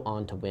did go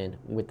on to win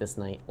with this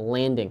knight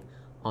landing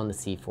on the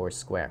c4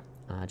 square.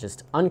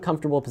 Just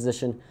uncomfortable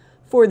position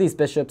for these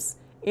bishops,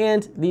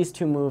 and these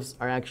two moves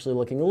are actually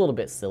looking a little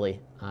bit silly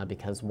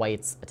because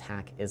white's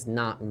attack is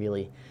not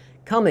really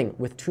coming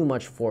with too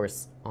much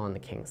force on the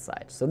king's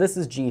side. So this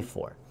is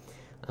g4.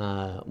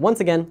 Once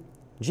again,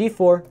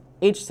 g4,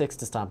 h6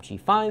 to stop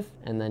g5,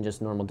 and then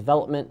just normal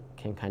development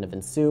can kind of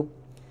ensue.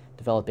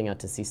 Developing out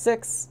to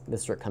c6,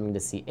 this rook coming to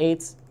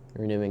c8,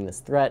 renewing this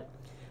threat.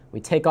 We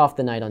take off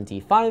the knight on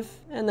d5,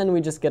 and then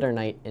we just get our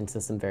knight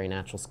into some very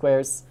natural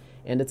squares.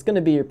 And it's going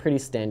to be a pretty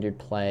standard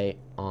play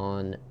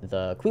on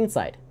the queen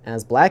side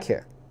as black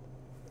here.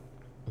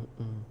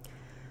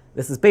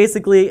 This is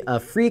basically a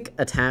freak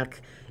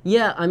attack.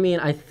 Yeah, I mean,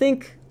 I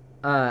think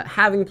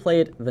having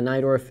played the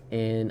Najdorf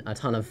in a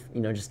ton of,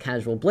 just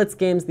casual blitz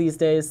games these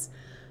days,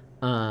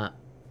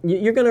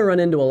 you're going to run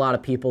into a lot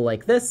of people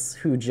like this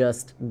who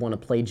just want to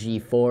play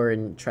g4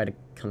 and try to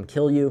come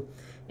kill you.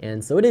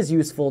 And so it is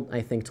useful,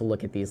 I think, to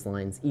look at these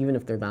lines, even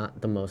if they're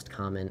not the most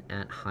common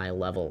at high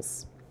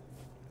levels.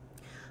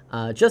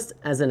 Just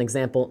as an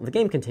example, the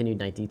game continued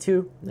knight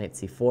d2, knight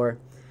c4,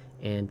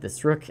 and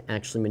this rook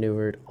actually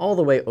maneuvered all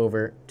the way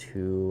over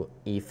to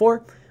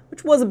e4,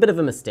 which was a bit of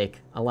a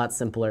mistake. A lot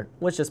simpler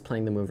was just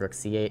playing the move rook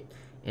c8,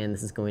 and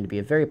this is going to be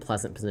a very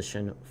pleasant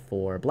position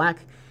for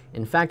black.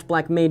 In fact,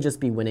 black may just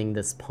be winning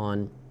this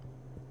pawn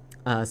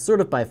sort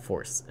of by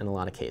force in a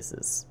lot of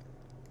cases.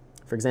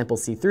 For example,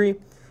 c3,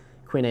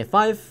 queen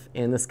a5,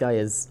 and this guy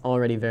is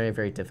already very,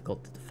 very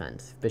difficult to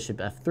defend. Bishop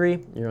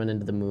f3, you run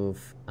into the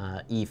move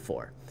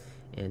e4.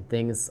 And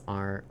things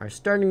are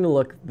starting to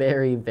look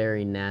very,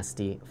 very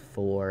nasty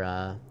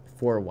for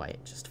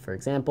white. Just for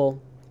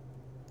example,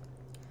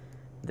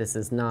 this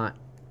is not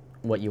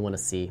what you want to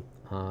see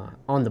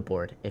on the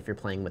board if you're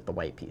playing with the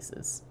white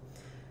pieces.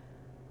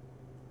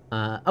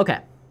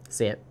 Okay,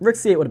 so yeah, rook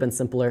c8 would have been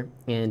simpler,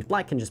 and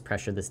black can just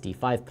pressure this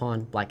d5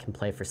 pawn. Black can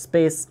play for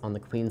space on the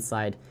queen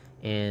side,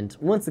 and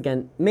once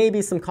again,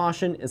 maybe some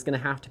caution is going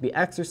to have to be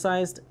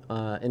exercised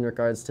in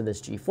regards to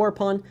this g4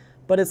 pawn,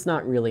 but it's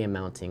not really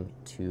amounting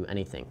to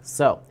anything.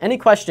 So, any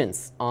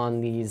questions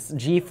on these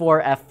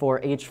g4,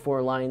 f4,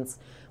 h4 lines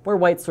where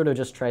white sort of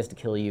just tries to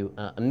kill you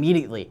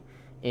immediately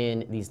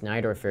in these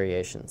Najdorf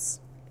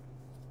variations?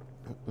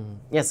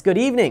 Yes, good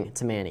evening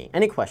to Manny.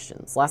 Any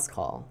questions? Last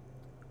call.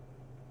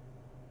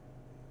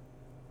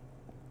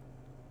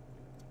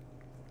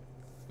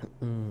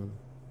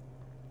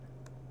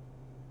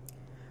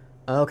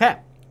 Okay,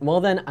 well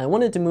then I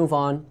wanted to move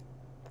on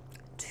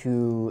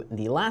to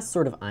the last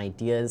sort of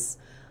ideas,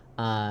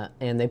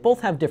 and they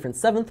both have different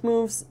seventh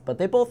moves, but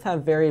they both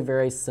have very,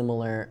 very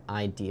similar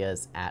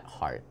ideas at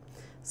heart.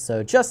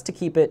 So just to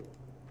keep it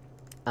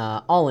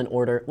all in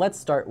order, let's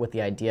start with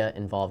the idea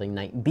involving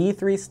knight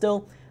b3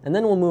 still, and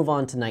then we'll move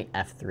on to knight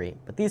f3.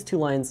 But these two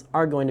lines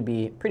are going to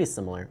be pretty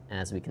similar,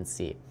 as we can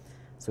see.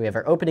 So we have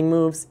our opening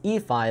moves,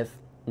 e5.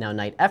 Now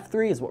knight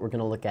f3 is what we're going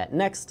to look at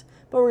next,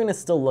 but we're going to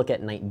still look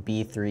at knight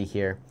b3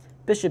 here,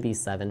 bishop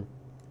e7,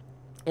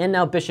 and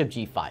now bishop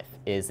g5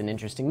 is an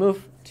interesting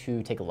move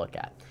to take a look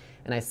at.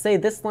 And I say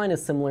this line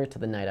is similar to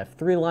the knight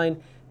f3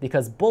 line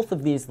because both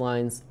of these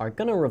lines are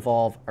going to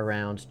revolve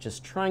around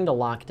just trying to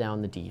lock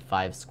down the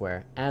d5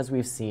 square, as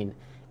we've seen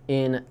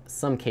in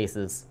some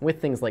cases with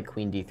things like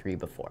queen d3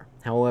 before.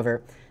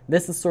 However,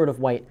 this is sort of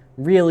white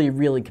really,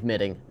 really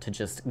committing to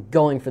just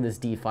going for this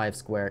d5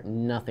 square,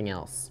 nothing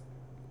else.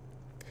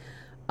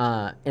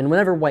 And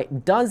whenever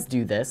white does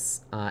do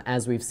this,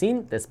 as we've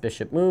seen, this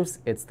bishop moves,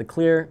 it's the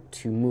clear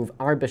to move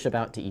our bishop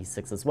out to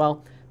e6 as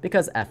well,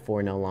 because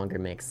f4 no longer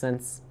makes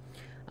sense.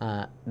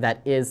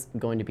 That is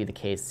going to be the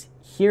case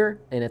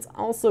here, and it's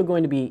also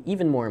going to be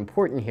even more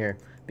important here,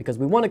 because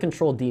we want to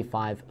control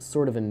d5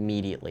 sort of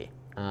immediately,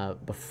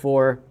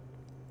 before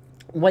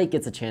white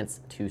gets a chance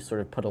to sort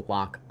of put a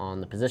lock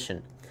on the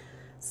position.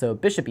 So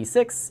bishop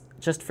e6,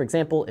 just for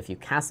example, if you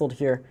castled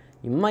here,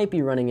 you might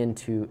be running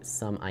into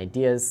some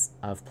ideas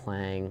of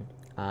playing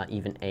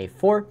even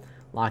a4,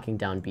 locking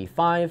down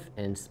b5,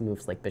 and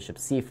moves like bishop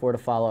c4 to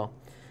follow.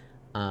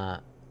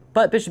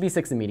 But bishop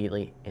e6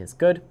 immediately is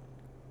good.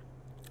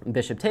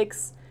 Bishop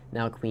takes.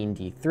 Now queen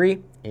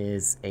d3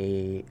 is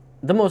the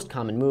most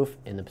common move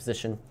in the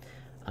position.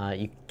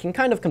 You can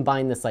kind of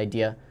combine this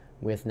idea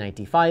with knight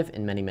d5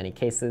 in many, many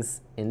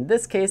cases. In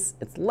this case,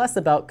 it's less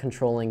about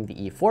controlling the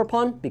e4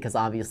 pawn, because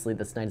obviously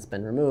this knight has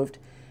been removed,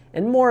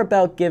 and more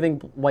about giving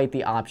white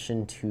the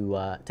option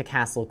to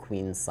castle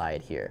queen's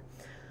side here.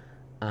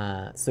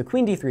 So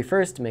queen d3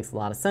 first makes a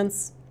lot of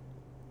sense.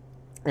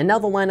 And now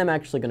the line I'm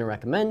actually going to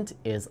recommend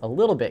is a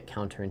little bit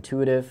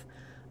counterintuitive.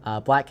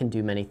 Black can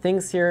do many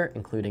things here,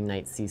 including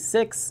knight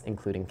c6,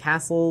 including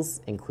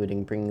castles,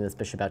 including bringing this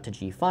bishop out to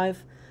g5.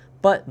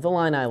 But the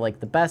line I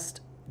like the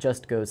best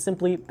just goes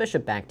simply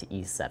bishop back to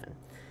e7.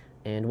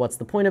 And what's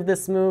the point of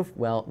this move?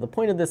 Well, the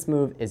point of this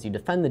move is you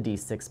defend the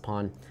d6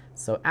 pawn.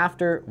 So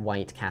after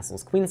white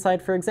castles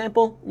queenside, for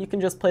example, you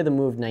can just play the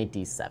move knight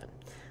d7.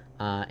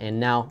 And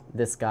now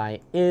this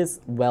guy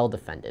is well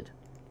defended.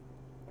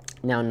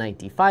 Now knight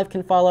d5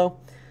 can follow.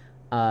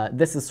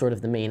 This is sort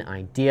of the main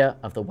idea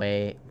of the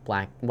way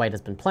white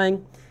has been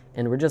playing.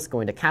 And we're just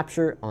going to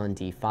capture on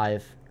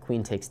d5.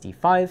 Queen takes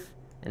d5.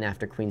 And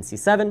after queen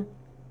c7,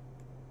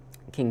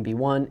 king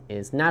b1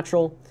 is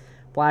natural.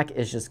 Black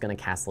is just going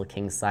to castle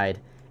kingside.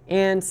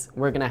 And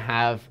we're going to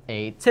have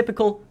a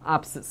typical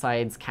opposite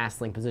sides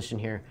castling position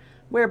here,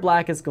 where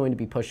black is going to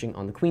be pushing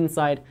on the queen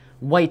side,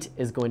 white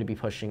is going to be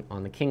pushing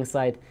on the king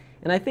side.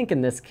 And I think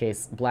in this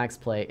case, black's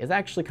play is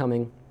actually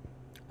coming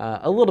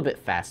a little bit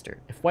faster.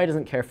 If white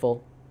isn't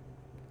careful,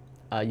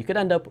 you could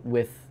end up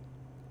with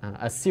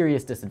a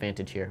serious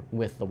disadvantage here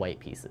with the white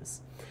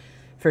pieces.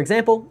 For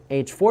example,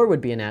 h4 would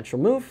be a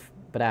natural move,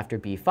 but after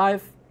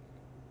b5,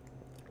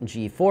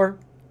 g4,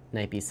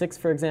 knight b6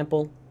 for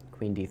example,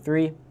 queen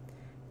d3,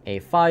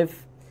 a5.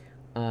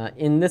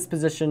 In this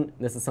position,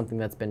 this is something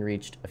that's been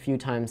reached a few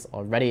times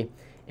already,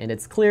 and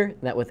it's clear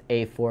that with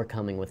a4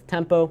 coming with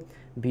tempo,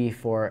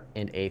 b4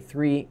 and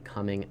a3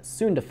 coming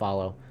soon to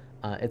follow,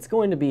 it's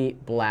going to be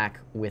black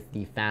with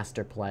the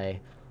faster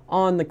play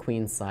on the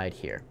queen side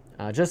here.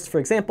 Just for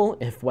example,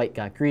 if white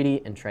got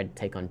greedy and tried to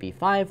take on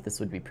b5, this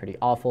would be pretty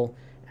awful.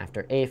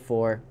 After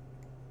a4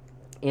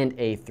 and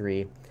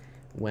a3,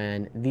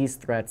 when these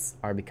threats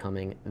are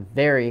becoming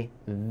very,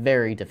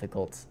 very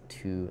difficult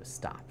to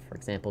stop. For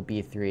example,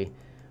 b3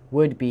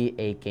 would be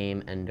a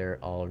game ender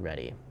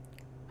already.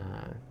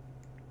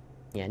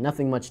 Yeah,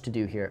 nothing much to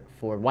do here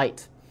for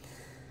white.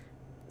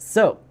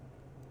 So,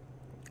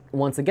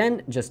 once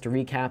again, just to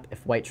recap,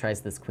 if white tries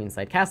this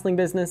queenside castling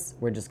business,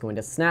 we're just going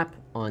to snap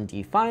on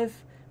d5,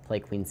 play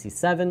queen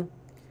c7,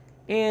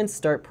 and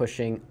start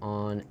pushing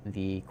on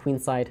the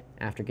queenside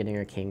after getting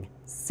our king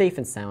safe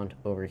and sound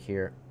over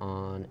here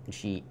on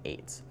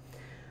g8.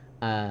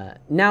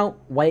 Now,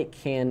 white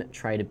can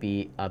try to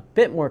be a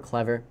bit more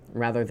clever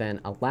rather than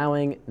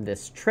allowing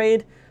this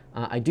trade.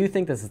 I do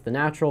think this is the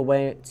natural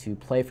way to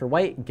play for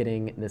white.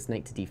 Getting this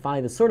knight to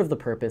d5 is sort of the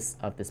purpose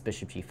of this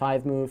bishop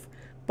g5 move,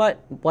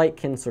 but white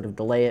can sort of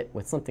delay it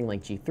with something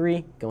like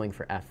g3, going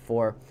for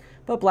f4.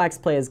 But black's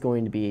play is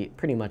going to be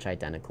pretty much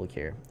identical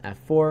here.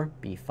 f4,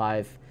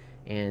 b5,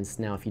 and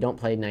now if you don't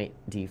play knight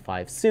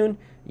d5 soon,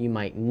 you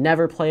might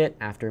never play it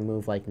after a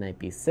move like knight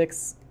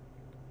b6.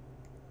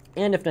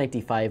 And if knight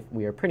d5,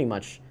 we are pretty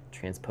much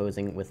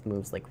transposing with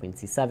moves like queen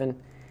c7,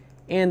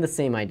 and the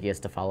same idea is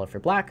to follow for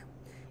black.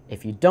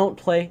 If you don't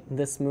play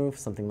this move,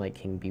 something like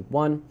king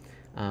b1,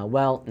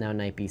 well, now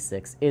knight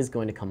b6 is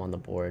going to come on the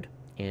board,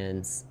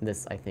 and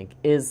this, I think,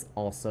 is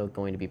also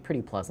going to be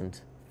pretty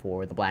pleasant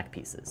for the black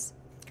pieces.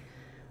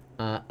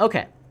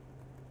 Okay,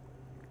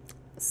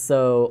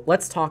 so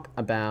let's talk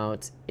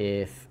about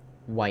if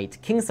white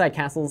kingside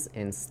castles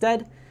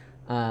instead.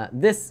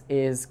 This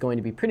is going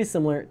to be pretty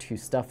similar to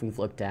stuff we've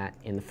looked at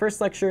in the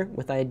first lecture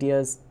with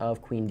ideas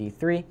of queen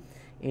d3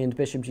 and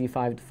bishop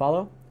g5 to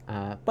follow.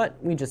 But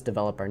we just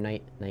develop our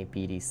knight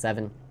b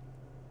d7.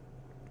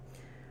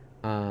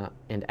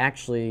 And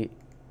actually,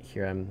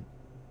 here.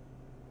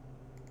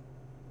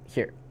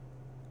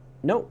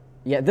 Nope.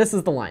 Yeah, this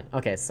is the line.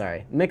 Okay,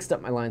 sorry. Mixed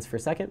up my lines for a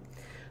second.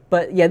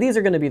 But yeah, these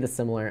are going to be the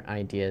similar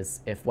ideas.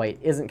 If white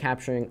isn't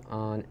capturing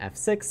on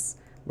f6,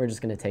 we're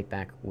just going to take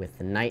back with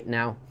the knight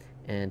now.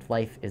 And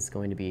life is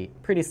going to be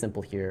pretty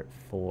simple here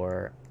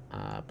for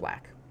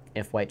black.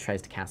 If white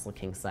tries to castle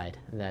kingside,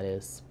 that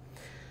is.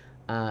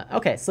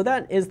 Okay, so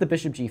that is the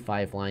bishop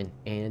g5 line,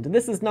 and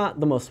this is not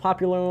the most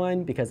popular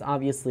line because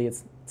obviously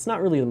it's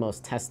not really the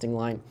most testing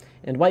line,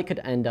 and white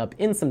could end up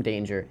in some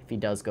danger if he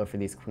does go for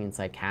these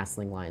queenside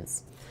castling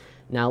lines.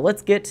 Now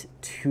let's get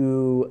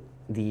to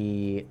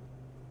the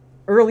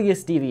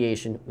earliest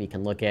deviation we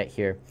can look at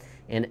here.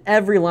 And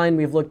every line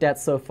we've looked at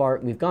so far,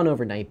 we've gone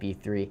over knight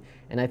b3,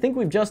 and I think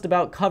we've just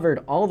about covered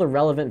all the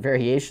relevant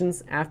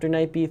variations after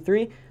knight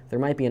b3. There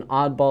might be an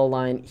oddball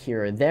line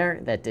here or there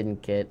that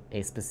didn't get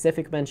a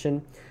specific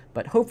mention,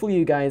 but hopefully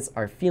you guys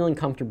are feeling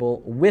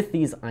comfortable with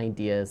these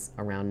ideas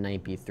around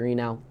knight b3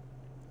 now.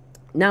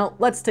 Now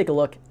let's take a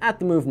look at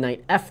the move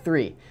knight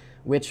f3,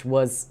 which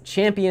was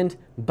championed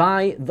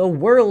by the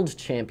world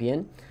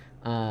champion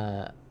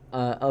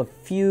a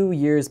few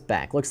years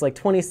back. Looks like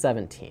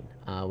 2017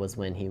 was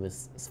when he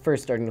was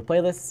first starting to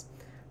play this.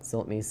 So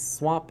let me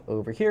swap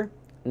over here,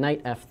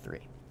 knight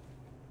f3.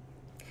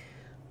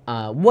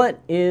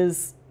 What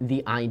is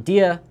the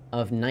idea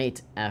of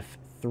knight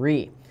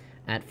f3?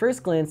 At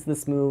first glance,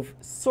 this move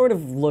sort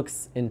of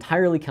looks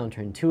entirely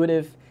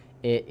counterintuitive.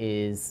 It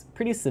is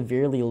pretty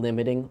severely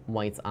limiting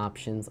white's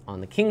options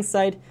on the king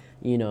side.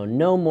 You know,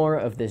 no more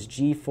of this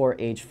g4,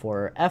 h4,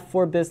 or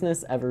f4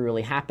 business ever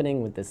really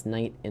happening with this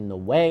knight in the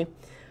way.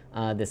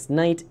 This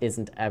knight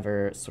isn't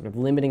ever sort of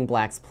limiting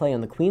black's play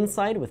on the queen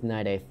side with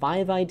knight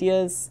a5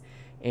 ideas,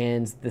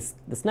 and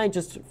this knight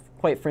just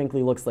quite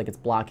frankly looks like it's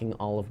blocking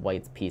all of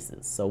white's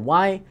pieces. So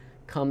why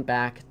come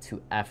back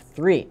to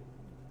f3?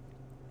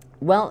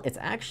 Well, it's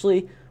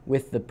actually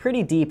with the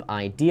pretty deep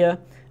idea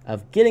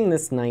of getting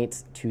this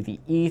knight to the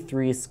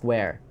e3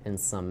 square in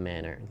some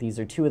manner. These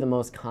are two of the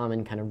most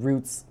common kind of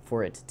routes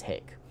for it to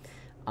take.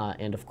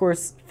 And of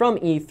course, from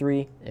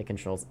e3, it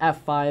controls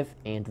f5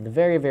 and the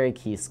very, very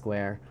key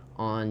square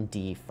on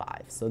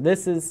d5. So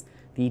this is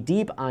the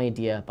deep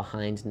idea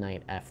behind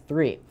knight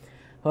f3.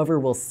 However,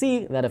 we'll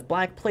see that if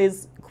black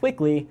plays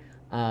quickly,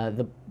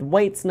 the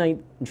white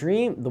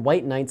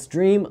knight's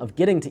dream of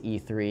getting to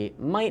e3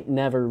 might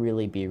never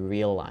really be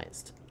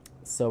realized.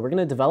 So we're going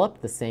to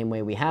develop the same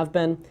way we have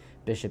been,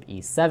 bishop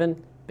e7,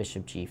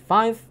 bishop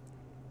g5.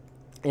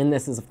 And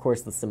this is, of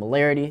course, the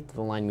similarity to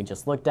the line we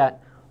just looked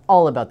at,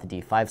 all about the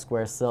d5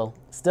 square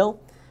still.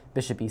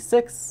 Bishop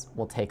e6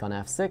 will take on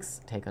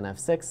f6, take on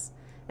f6,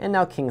 and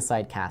now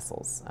kingside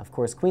castles. Of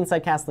course,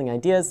 queenside castling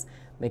ideas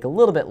make a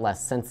little bit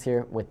less sense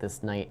here with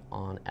this knight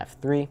on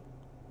f3.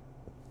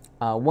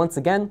 Once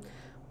again,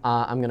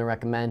 I'm going to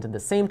recommend the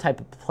same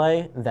type of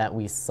play that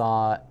we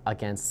saw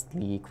against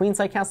the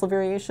queenside castle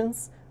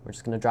variations. We're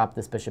just going to drop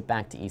this bishop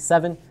back to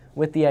e7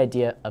 with the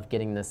idea of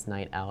getting this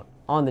knight out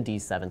on the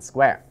d7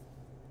 square.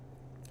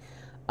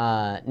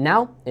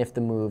 Now, if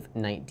the move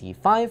knight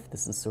d5,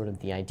 this is sort of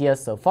the idea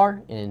so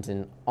far, and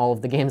in all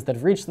of the games that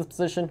have reached this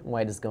position,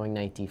 white is going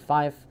knight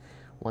d5.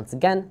 Once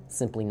again,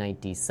 simply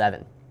knight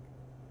d7.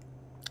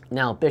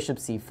 Now, bishop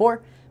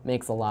c4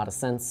 makes a lot of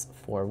sense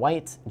for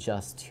white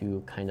just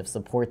to kind of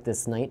support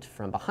this knight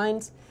from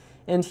behind.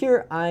 And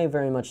here I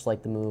very much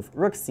like the move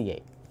rook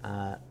c8.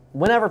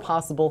 Whenever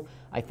possible,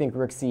 I think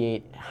rook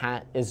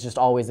c8 is just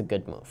always a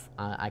good move.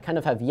 I kind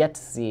of have yet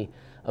to see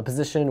a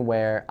position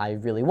where I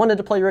really wanted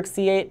to play rook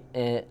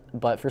c8,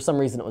 but for some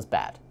reason it was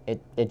bad.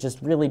 It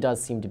just really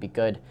does seem to be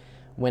good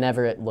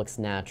whenever it looks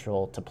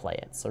natural to play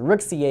it. So rook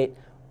c8,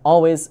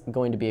 always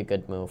going to be a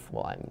good move.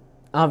 Well, I'm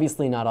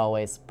obviously not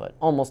always, but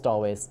almost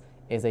always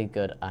is a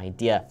good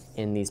idea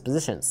in these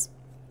positions.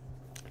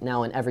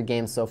 Now in every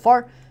game so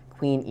far,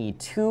 queen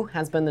e2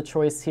 has been the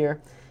choice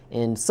here.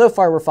 And so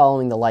far, we're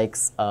following the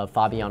likes of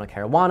Fabiano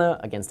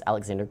Caruana against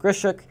Alexander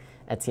Grishuk,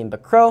 Etienne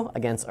Bacrot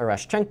against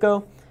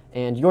Oreshchenko,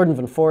 and Jordan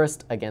van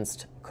Foreest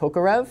against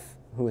Kokorev,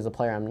 who is a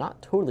player I'm not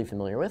totally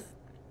familiar with.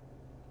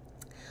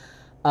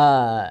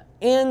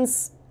 And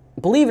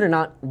believe it or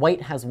not,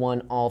 White has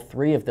won all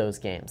 3 of those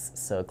games.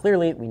 So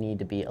clearly, we need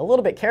to be a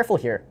little bit careful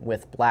here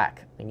with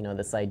Black. You know,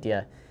 this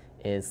idea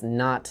is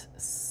not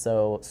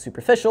so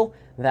superficial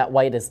that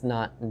White is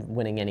not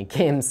winning any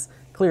games.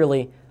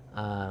 Clearly,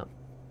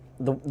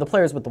 the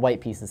players with the white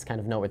pieces kind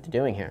of know what they're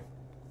doing here.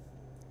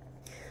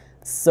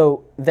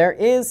 So there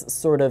is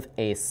sort of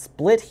a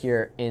split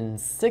here in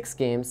 6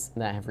 games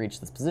that have reached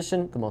this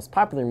position. The most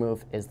popular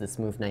move is this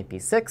move knight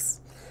b6,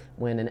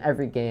 when in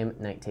every game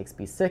knight takes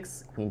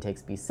b6, queen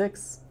takes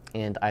b6,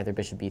 and either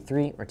bishop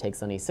b3 or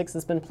takes on e6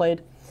 has been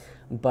played.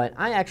 But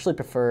I actually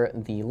prefer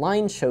the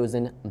line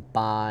chosen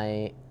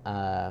by,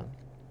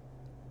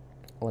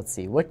 let's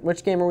see,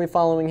 which game are we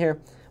following here?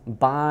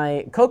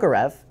 By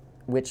Kokorev,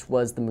 which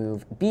was the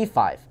move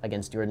b5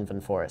 against Jordan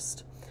van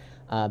Foreest.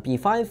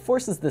 b5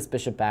 forces this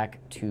bishop back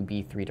to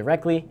b3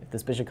 directly. If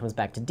this bishop comes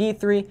back to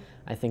d3,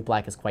 I think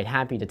Black is quite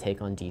happy to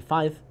take on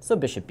d5, so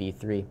bishop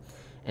b3.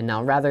 And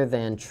now rather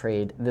than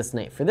trade this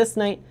knight for this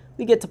knight,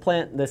 we get to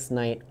plant this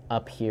knight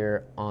up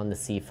here on the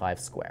c5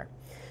 square.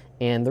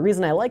 And the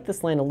reason I like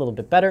this line a little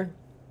bit better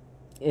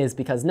is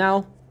because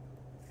now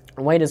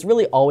White is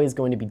really always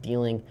going to be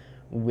dealing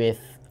with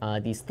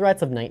these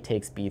threats of knight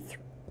takes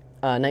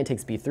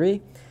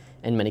b3,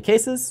 in many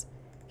cases.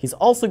 He's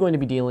also going to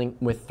be dealing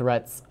with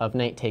threats of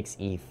knight takes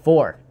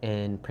e4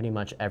 in pretty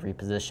much every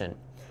position.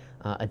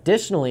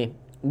 Additionally,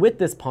 with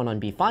this pawn on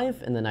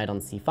b5 and the knight on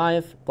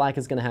c5, Black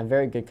is going to have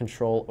very good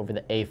control over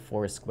the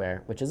a4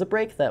 square, which is a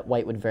break that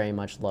White would very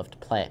much love to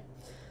play.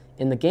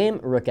 In the game,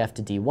 rook f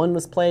to d1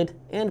 was played,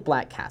 and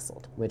Black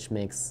castled, which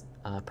makes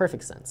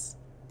perfect sense.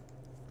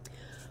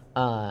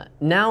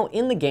 Now,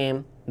 in the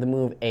game, the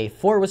move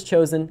a4 was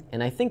chosen,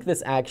 and I think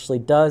this actually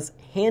does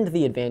hand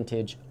the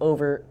advantage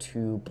over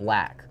to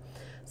Black.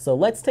 So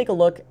let's take a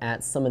look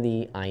at some of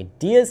the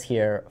ideas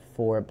here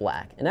for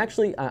Black. And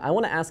actually, I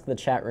want to ask the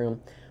chat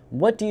room,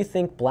 what do you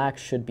think Black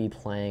should be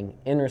playing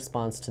in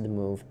response to the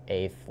move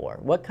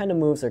a4? What kind of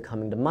moves are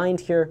coming to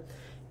mind here,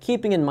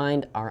 keeping in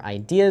mind our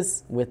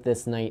ideas with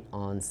this knight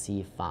on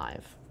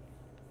c5?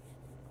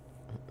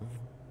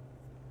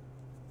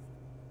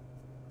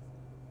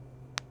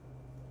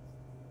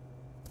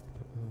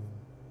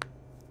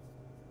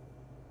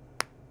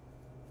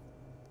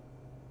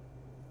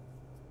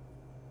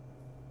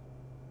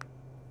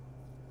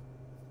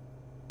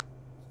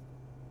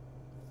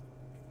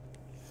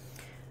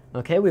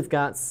 Okay, we've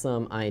got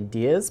some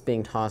ideas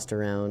being tossed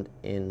around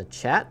in the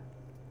chat.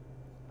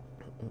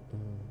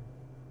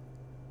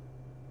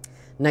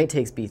 Knight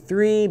takes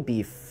b3,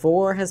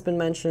 b4 has been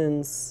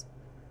mentioned.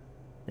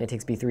 Knight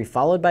takes b3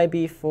 followed by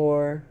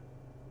b4.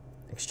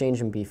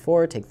 Exchange in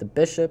b4, take the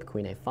bishop,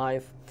 queen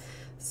a5.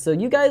 So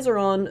you guys are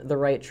on the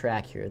right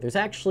track here. There's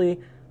actually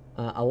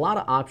a lot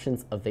of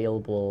options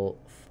available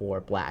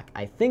for Black.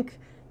 I think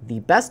the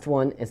best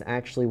one is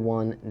actually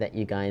one that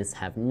you guys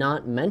have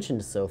not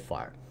mentioned so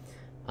far.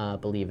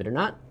 Believe it or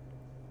not.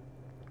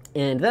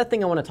 And that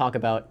thing I want to talk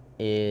about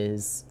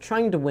is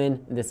trying to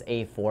win this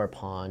a4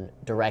 pawn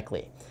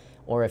directly.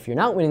 Or if you're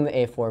not winning the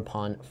a4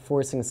 pawn,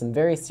 forcing some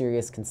very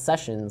serious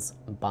concessions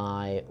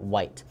by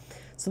White.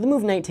 So the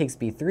move knight takes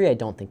b3 I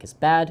don't think is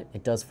bad.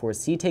 It does force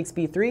c takes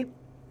b3.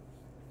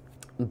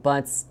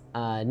 But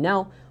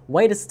now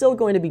White is still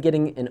going to be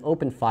getting an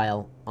open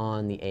file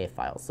on the a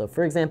file. So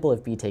for example,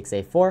 if b takes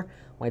a4,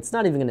 White's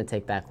not even going to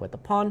take back with the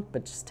pawn,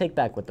 but just take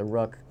back with the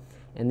rook.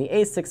 And the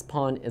a6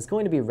 pawn is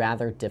going to be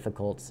rather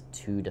difficult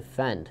to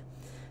defend.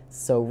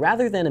 So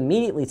rather than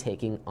immediately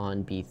taking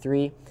on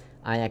b3,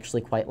 I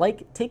actually quite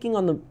like taking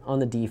on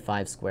the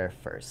d5 square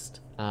first.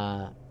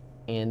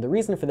 And the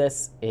reason for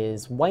this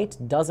is White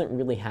doesn't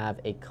really have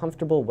a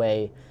comfortable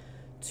way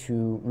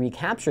to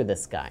recapture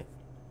this guy.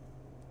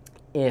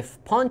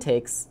 If pawn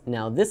takes,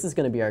 now this is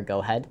going to be our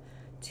go-ahead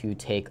to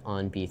take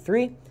on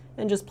b3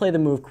 and just play the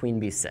move queen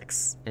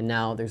b6. And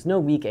now there's no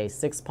weak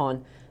a6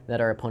 pawn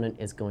that our opponent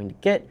is going to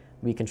get.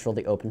 We control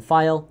the open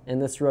file,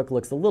 and this rook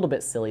looks a little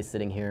bit silly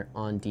sitting here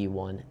on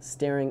d1,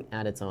 staring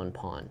at its own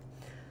pawn.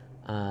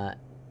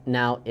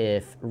 Now,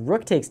 if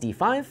rook takes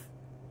d5,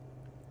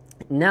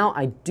 now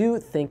I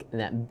do think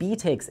that b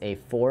takes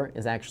a4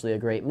 is actually a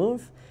great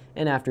move,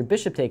 and after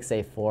bishop takes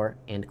a4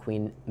 and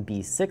queen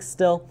b6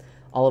 still,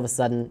 all of a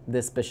sudden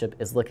this bishop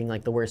is looking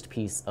like the worst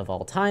piece of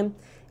all time.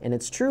 And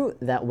it's true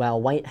that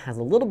while white has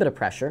a little bit of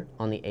pressure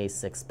on the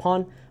a6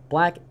 pawn,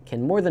 black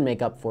can more than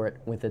make up for it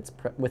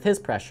with his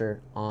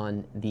pressure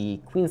on the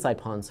queenside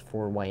pawns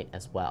for white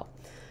as well.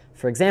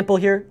 For example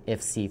here,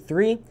 if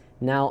c3,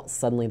 now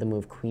suddenly the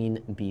move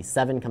queen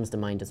b7 comes to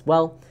mind as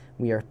well.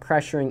 We are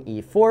pressuring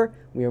e4.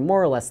 We are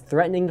more or less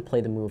threatening to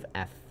play the move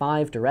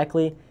f5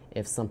 directly.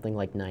 If something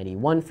like knight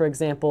e1, for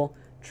example,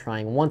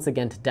 trying once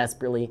again to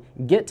desperately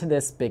get to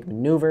this big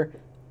maneuver,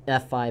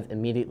 f5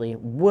 immediately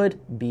would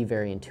be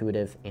very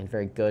intuitive and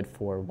very good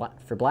for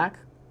black.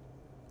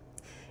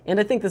 And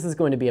I think this is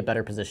going to be a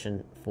better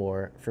position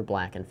for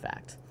black, in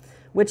fact.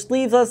 Which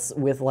leaves us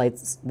with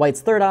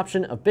white's third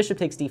option of bishop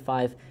takes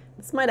d5.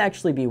 This might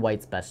actually be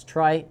white's best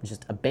try,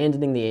 just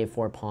abandoning the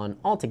a4 pawn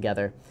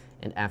altogether,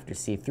 and after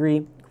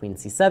c3, queen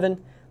c7,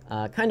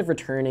 kind of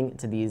returning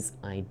to these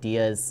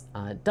ideas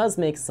does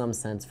make some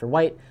sense for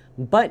white,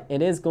 but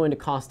it is going to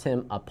cost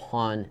him a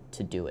pawn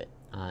to do it.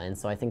 And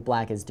so I think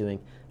black is doing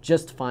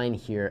just fine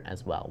here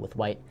as well, with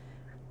white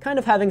kind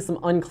of having some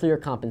unclear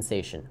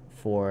compensation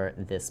for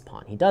this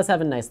pawn. He does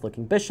have a nice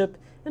looking bishop,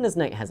 and his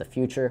knight has a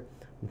future,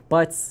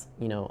 but,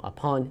 you know, a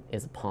pawn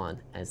is a pawn,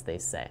 as they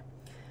say.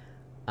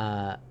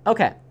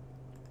 Okay,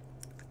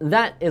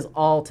 that is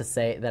all to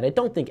say that I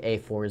don't think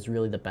a4 is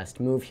really the best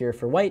move here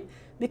for white,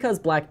 because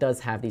black does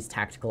have these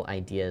tactical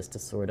ideas to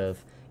sort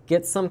of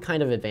get some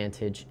kind of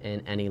advantage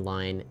in any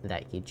line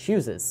that he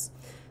chooses.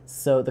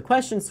 So the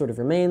question sort of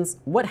remains,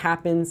 what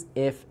happens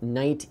if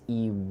knight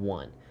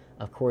e1?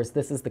 Of course,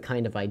 this is the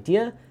kind of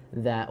idea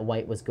that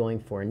white was going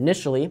for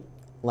initially.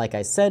 Like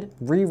I said,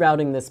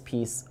 rerouting this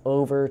piece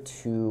over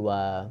to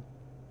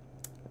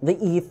the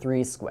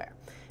e3 square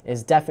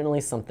is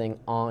definitely something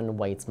on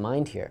white's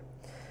mind here.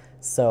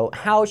 So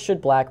how should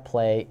black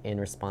play in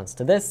response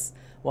to this?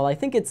 Well, I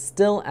think it's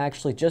still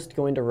actually just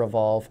going to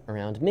revolve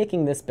around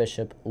making this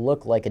bishop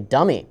look like a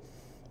dummy.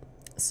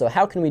 So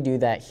how can we do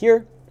that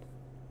here?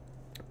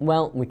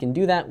 Well, we can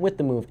do that with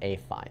the move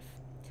a5.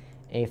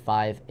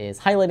 a5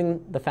 is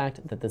highlighting the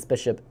fact that this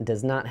bishop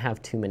does not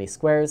have too many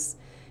squares.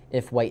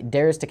 If white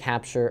dares to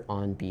capture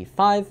on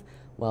b5,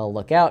 well,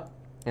 look out.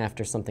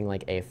 After something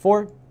like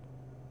a4,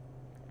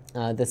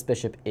 this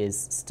bishop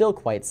is still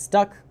quite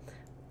stuck.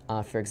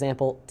 For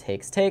example,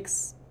 takes,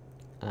 takes,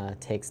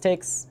 takes,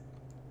 takes.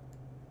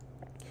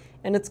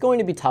 And it's going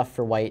to be tough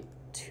for white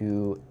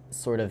to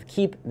sort of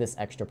keep this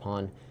extra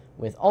pawn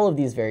with all of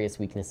these various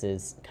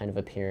weaknesses kind of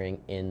appearing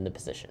in the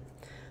position.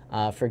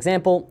 For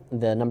example,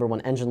 the number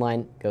one engine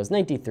line goes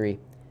knight d3,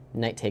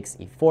 knight takes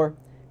e4,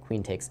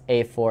 queen takes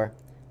a4,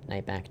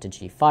 knight back to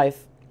g5.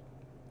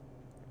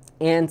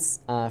 And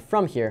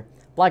from here,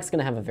 black's going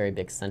to have a very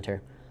big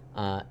center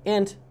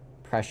and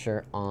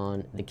pressure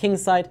on the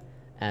king's side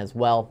as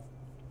well.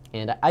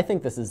 And I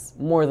think this is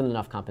more than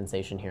enough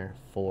compensation here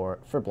for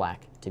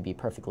black to be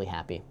perfectly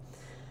happy.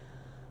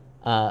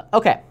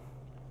 Okay.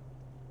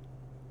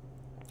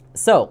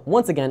 So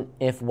once again,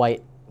 if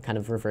white kind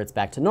of reverts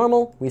back to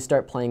normal, we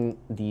start playing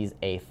these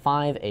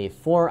a5,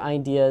 a4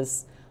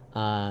 ideas.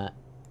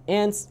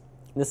 And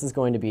this is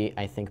going to be,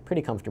 I think,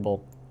 pretty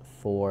comfortable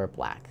for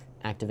black,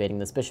 activating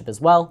this bishop as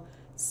well.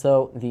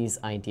 So these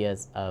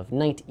ideas of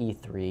knight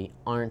e3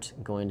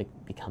 aren't going to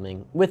be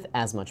coming with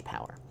as much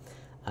power.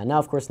 Now,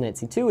 of course, knight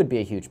c2 would be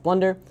a huge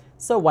blunder,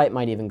 so white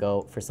might even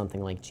go for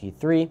something like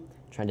g3,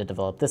 trying to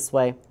develop this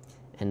way.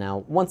 And now,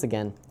 once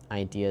again,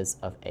 ideas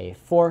of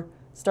a4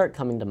 start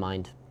coming to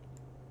mind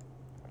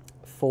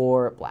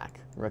for black.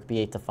 Rook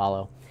b8 to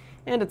follow.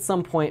 And at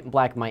some point,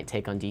 black might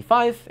take on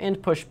d5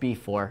 and push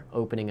b4,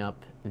 opening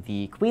up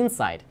the queen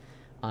side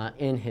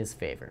in his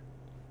favor.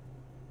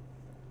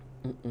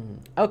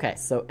 Okay,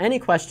 so any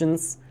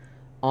questions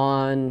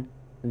on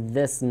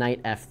this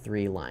knight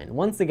f3 line?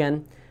 Once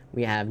again,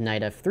 we have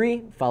knight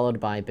f3 followed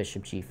by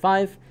bishop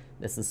g5.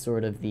 This is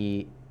sort of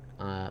the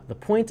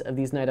point of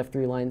these knight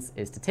f3 lines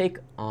is to take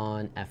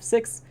on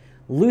f6,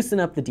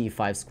 loosen up the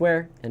d5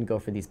 square, and go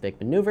for these big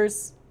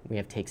maneuvers. We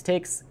have takes,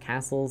 takes,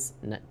 castles,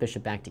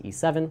 bishop back to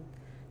e7,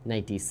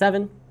 knight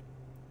d7,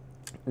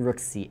 rook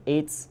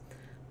c8,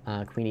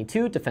 queen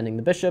e2, defending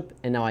the bishop.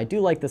 And now I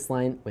do like this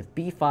line with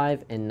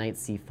b5 and knight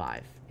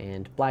c5.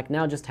 And black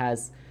now just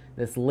has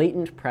this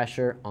latent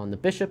pressure on the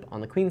bishop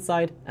on the queen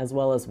side, as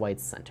well as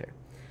white's center.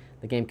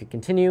 The game could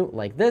continue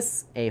like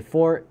this.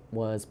 a4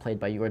 was played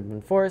by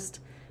Jordan Forrest,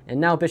 and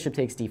now bishop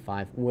takes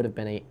d5 would have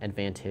been an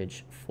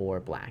advantage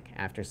for black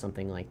after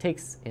something like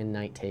takes and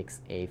knight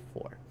takes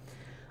a4.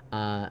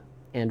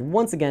 And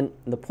once again,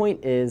 the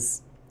point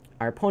is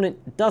our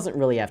opponent doesn't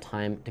really have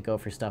time to go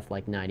for stuff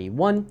like knight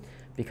e1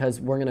 because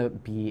we're going to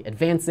be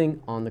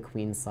advancing on the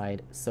queen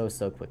side so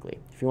quickly.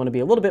 If you want to be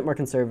a little bit more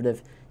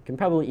conservative, you can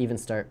probably even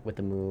start with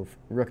the move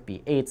rook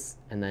b8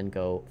 and then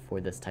go for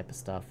this type of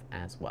stuff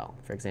as well.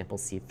 For example,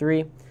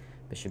 c3,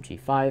 bishop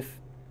g5,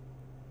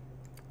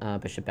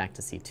 bishop back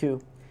to c2,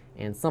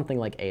 and something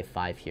like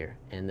a5 here.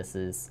 And this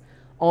is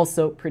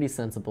also pretty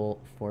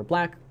sensible for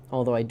black,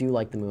 although I do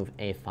like the move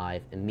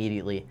a5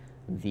 immediately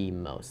the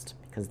most,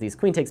 because these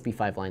queen takes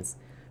b5 lines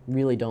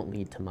really don't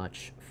lead to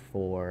much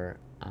for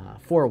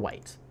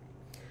white.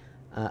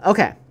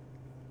 Okay.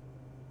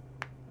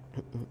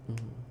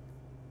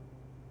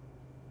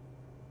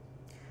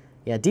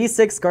 Yeah,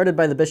 d6 guarded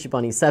by the bishop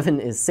on e7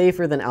 is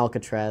safer than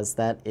Alcatraz.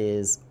 That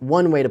is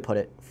one way to put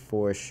it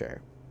for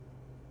sure.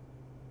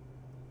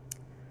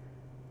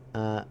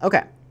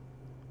 Okay.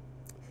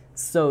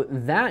 So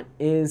that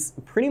is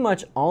pretty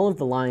much all of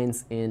the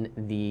lines in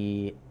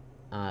the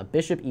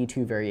bishop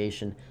e2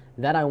 variation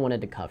that I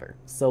wanted to cover.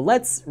 So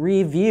let's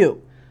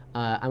review.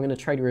 I'm going to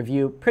try to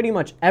review pretty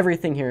much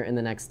everything here in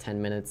the next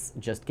 10 minutes,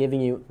 just giving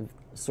you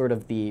sort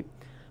of the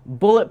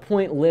bullet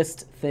point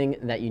list thing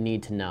that you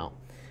need to know.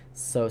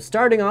 So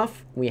starting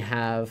off, we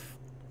have,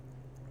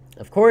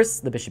 of course,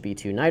 the bishop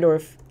e2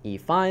 Najdorf,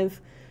 e5.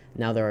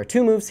 Now there are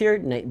two moves here,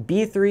 knight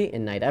b3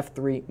 and knight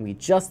f3. We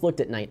just looked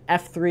at knight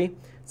f3,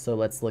 so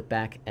let's look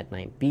back at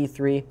knight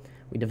b3.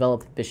 We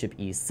developed bishop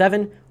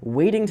e7,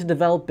 waiting to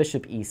develop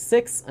bishop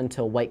e6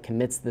 until white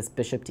commits this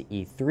bishop to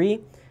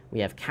e3. We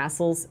have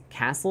castles,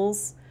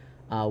 castles.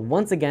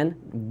 Once again,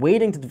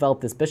 waiting to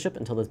develop this bishop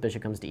until this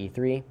bishop comes to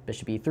e3.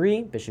 Bishop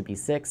e3, bishop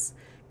e6.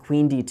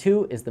 Queen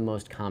d2 is the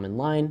most common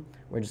line.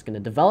 We're just going to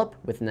develop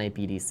with knight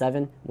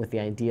bd7 with the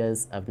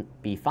ideas of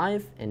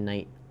b5 and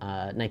knight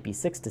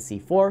b6 to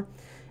c4.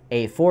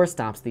 a4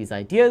 stops these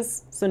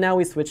ideas, so now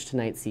we switch to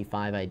knight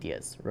c5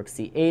 ideas. Rook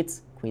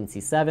c8, queen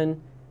c7,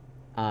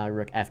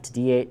 rook f to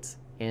d8,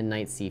 and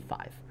knight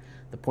c5.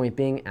 The point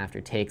being,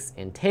 after takes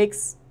and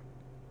takes,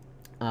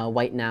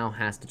 white now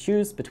has to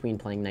choose between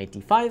playing knight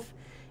d5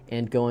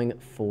 and going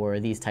for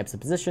these types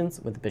of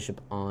positions with the bishop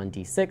on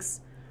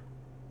d6,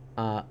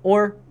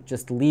 or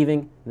just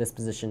leaving this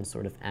position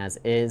sort of as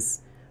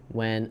is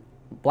when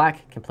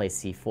black can play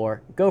c4,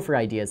 go for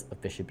ideas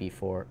of bishop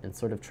b4, and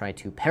sort of try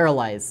to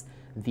paralyze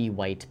the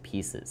white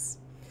pieces.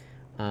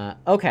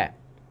 Okay,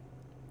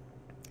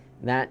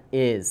 that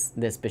is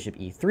this bishop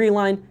e3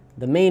 line,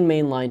 the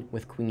main line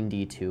with queen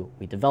d2.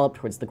 We develop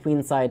towards the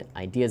queen side,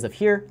 ideas of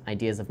here,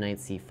 ideas of knight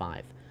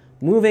c5.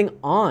 Moving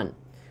on,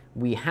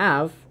 we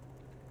have,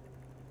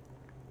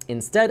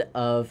 instead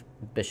of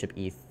bishop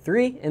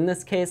e3 in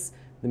this case,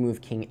 the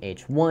move king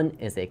h1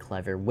 is a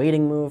clever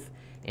waiting move,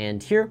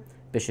 and here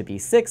bishop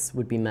e6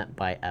 would be met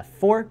by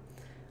f4,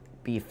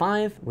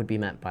 b5 would be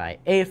met by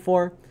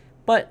a4,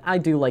 but I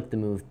do like the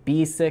move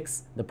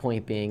b6, the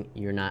point being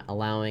you're not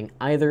allowing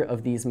either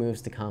of these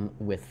moves to come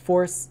with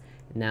force.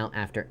 Now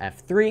after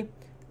f3,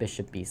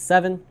 bishop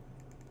b7,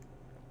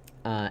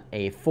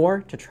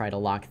 a4 to try to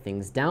lock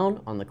things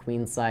down on the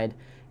queen side.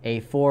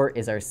 a4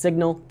 is our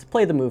signal to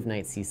play the move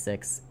knight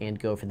c6 and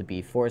go for the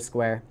b4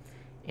 square.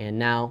 And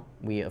now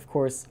we, of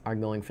course, are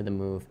going for the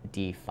move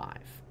d5.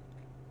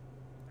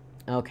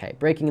 Okay,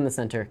 breaking in the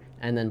center,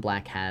 and then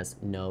black has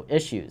no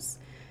issues.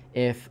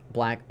 If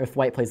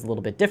white plays a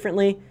little bit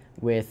differently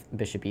with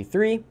bishop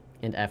e3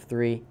 and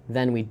f3,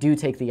 then we do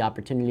take the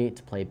opportunity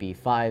to play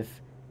b5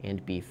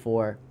 and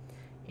b4.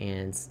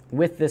 And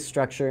with this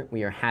structure,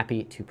 we are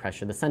happy to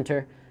pressure the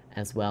center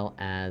as well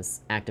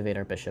as activate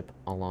our bishop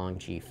along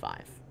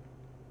g5.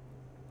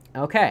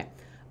 Okay.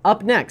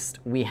 Up next,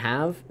 we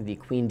have the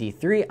queen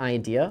d3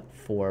 idea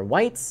for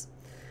whites.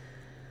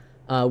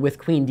 With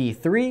queen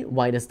d3,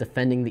 white is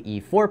defending the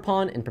e4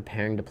 pawn and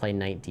preparing to play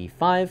knight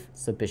d5.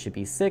 So bishop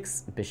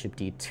e6, bishop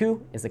d2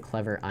 is a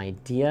clever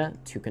idea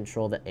to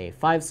control the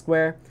a5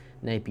 square.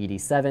 Knight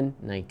bd7,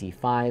 knight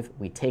d5,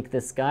 we take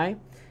this guy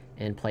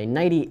and play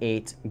knight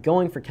e8,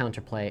 going for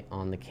counterplay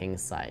on the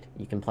king's side.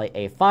 You can play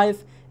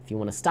a5 if you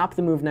want to stop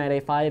the move knight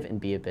a5 and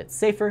be a bit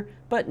safer,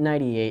 but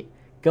knight e8,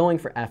 going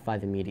for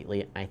f5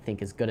 immediately, I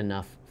think is good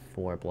enough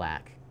for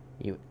black.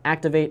 You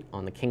activate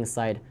on the king's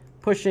side,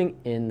 pushing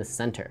in the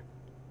center.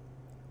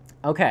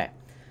 Okay,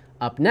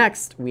 up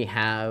next we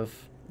have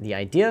the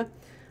idea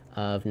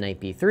of knight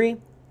b3,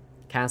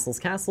 castles,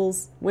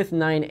 castles, with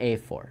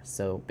 9a4.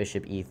 So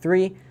bishop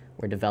e3,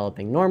 we're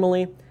developing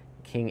normally.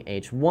 King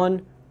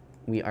h1,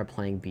 we are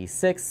playing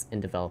b6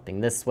 and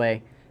developing this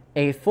way.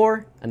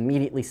 a4,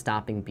 immediately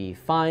stopping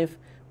b5.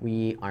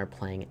 We are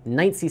playing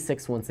knight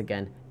c6 once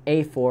again.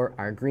 a4,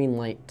 our green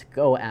light to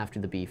go after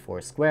the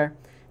b4 square,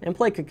 and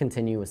play could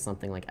continue with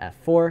something like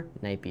f4,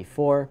 knight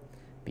b4,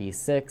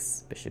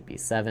 b6, bishop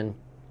b7,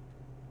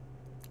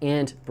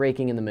 and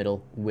breaking in the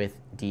middle with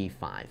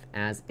d5,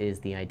 as is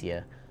the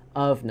idea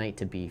of knight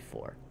to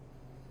b4.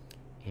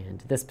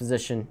 And this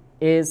position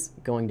is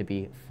going to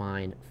be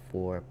fine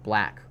for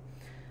black.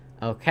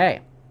 Okay,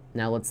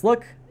 now let's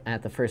look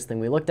at the first thing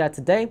we looked at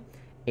today,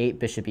 8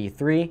 bishop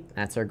e3,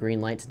 that's our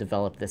green light to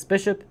develop this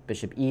bishop,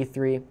 bishop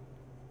e3,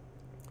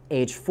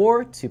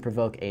 h4 to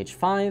provoke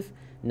h5,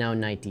 now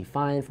knight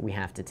d5, we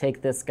have to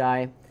take this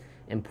guy.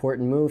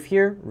 Important move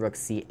here, rook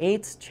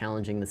c8,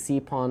 challenging the c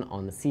pawn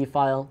on the c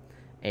file,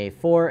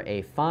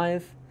 a4,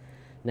 a5,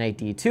 knight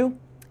d2,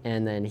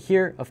 and then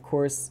here, of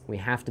course, we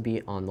have to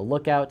be on the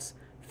lookout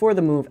for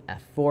the move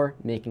f4,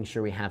 making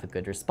sure we have a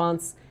good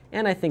response,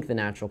 and I think the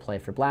natural play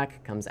for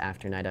black comes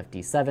after knight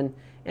fd7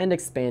 and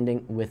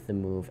expanding with the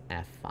move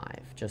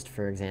f5. Just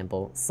for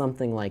example,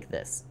 something like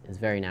this is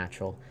very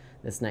natural.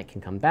 this knight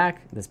can come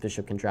back, this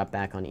bishop can drop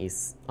back on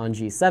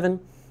g7,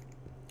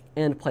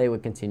 and play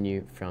would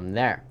continue from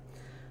there.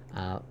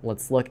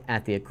 Let's look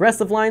at the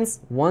aggressive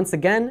lines once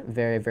again,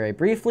 very, very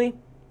briefly.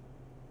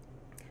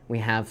 We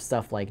have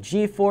stuff like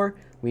g4,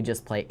 we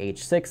just play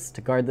h6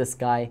 to guard this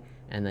guy,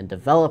 and then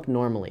develop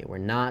normally. We're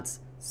not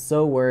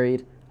so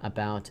worried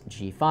about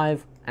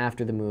g5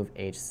 after the move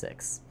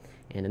h6.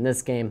 And in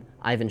this game,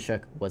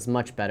 Ivanchuk was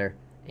much better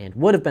and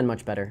would have been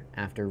much better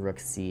after rook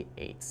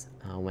c8,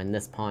 when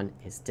this pawn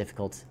is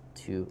difficult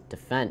to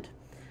defend.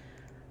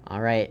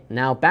 All right,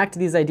 now back to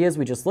these ideas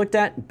we just looked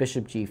at.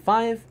 Bishop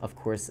g5, of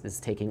course, is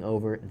taking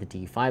over the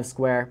d5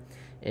 square.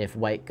 If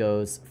white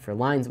goes for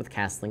lines with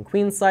castling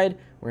queenside,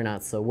 we're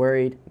not so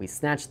worried. We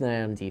snatch the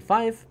knight on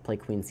d5, play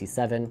queen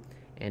c7,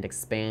 and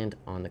expand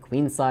on the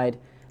queen side.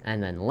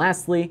 And then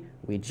lastly,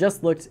 we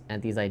just looked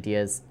at these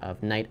ideas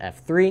of knight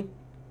f3.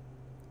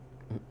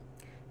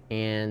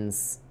 And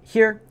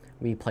here,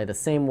 we play the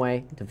same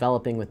way,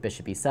 developing with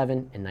bishop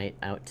e7 and knight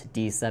out to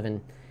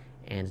d7.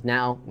 And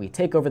now we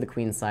take over the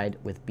queen side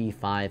with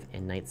b5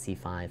 and knight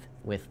c5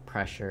 with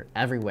pressure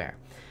everywhere.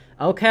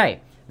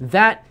 Okay,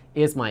 that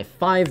is my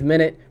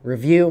 5-minute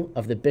review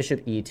of the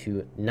bishop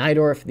e2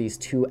 Najdorf, these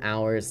 2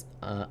 hours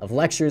of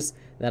lectures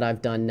that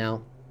I've done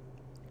now.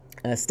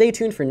 Stay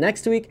tuned for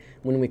next week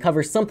when we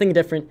cover something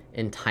different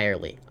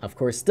entirely. Of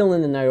course, still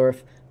in the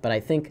Najdorf, but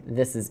I think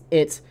this is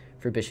it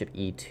for bishop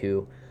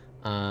e2.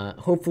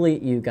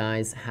 Hopefully you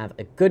guys have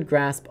a good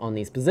grasp on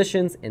these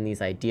positions and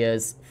these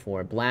ideas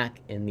for black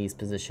in these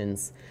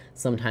positions.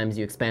 Sometimes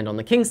you expand on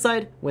the king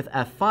side with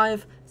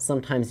f5,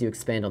 sometimes you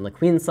expand on the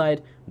queen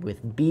side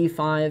with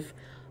b5,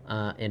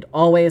 and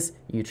always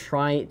you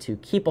try to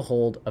keep a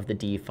hold of the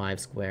d5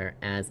 square,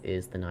 as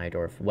is the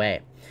Najdorf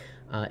way.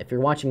 If you're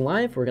watching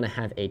live, we're going to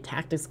have a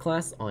tactics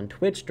class on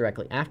Twitch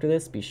directly after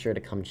this. Be sure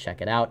to come check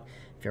it out.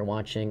 If you're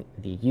watching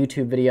the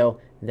YouTube video,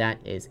 that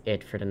is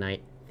it for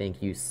tonight.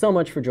 Thank you so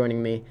much for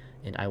joining me,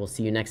 and I will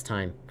see you next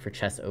time for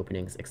Chess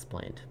Openings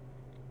Explained.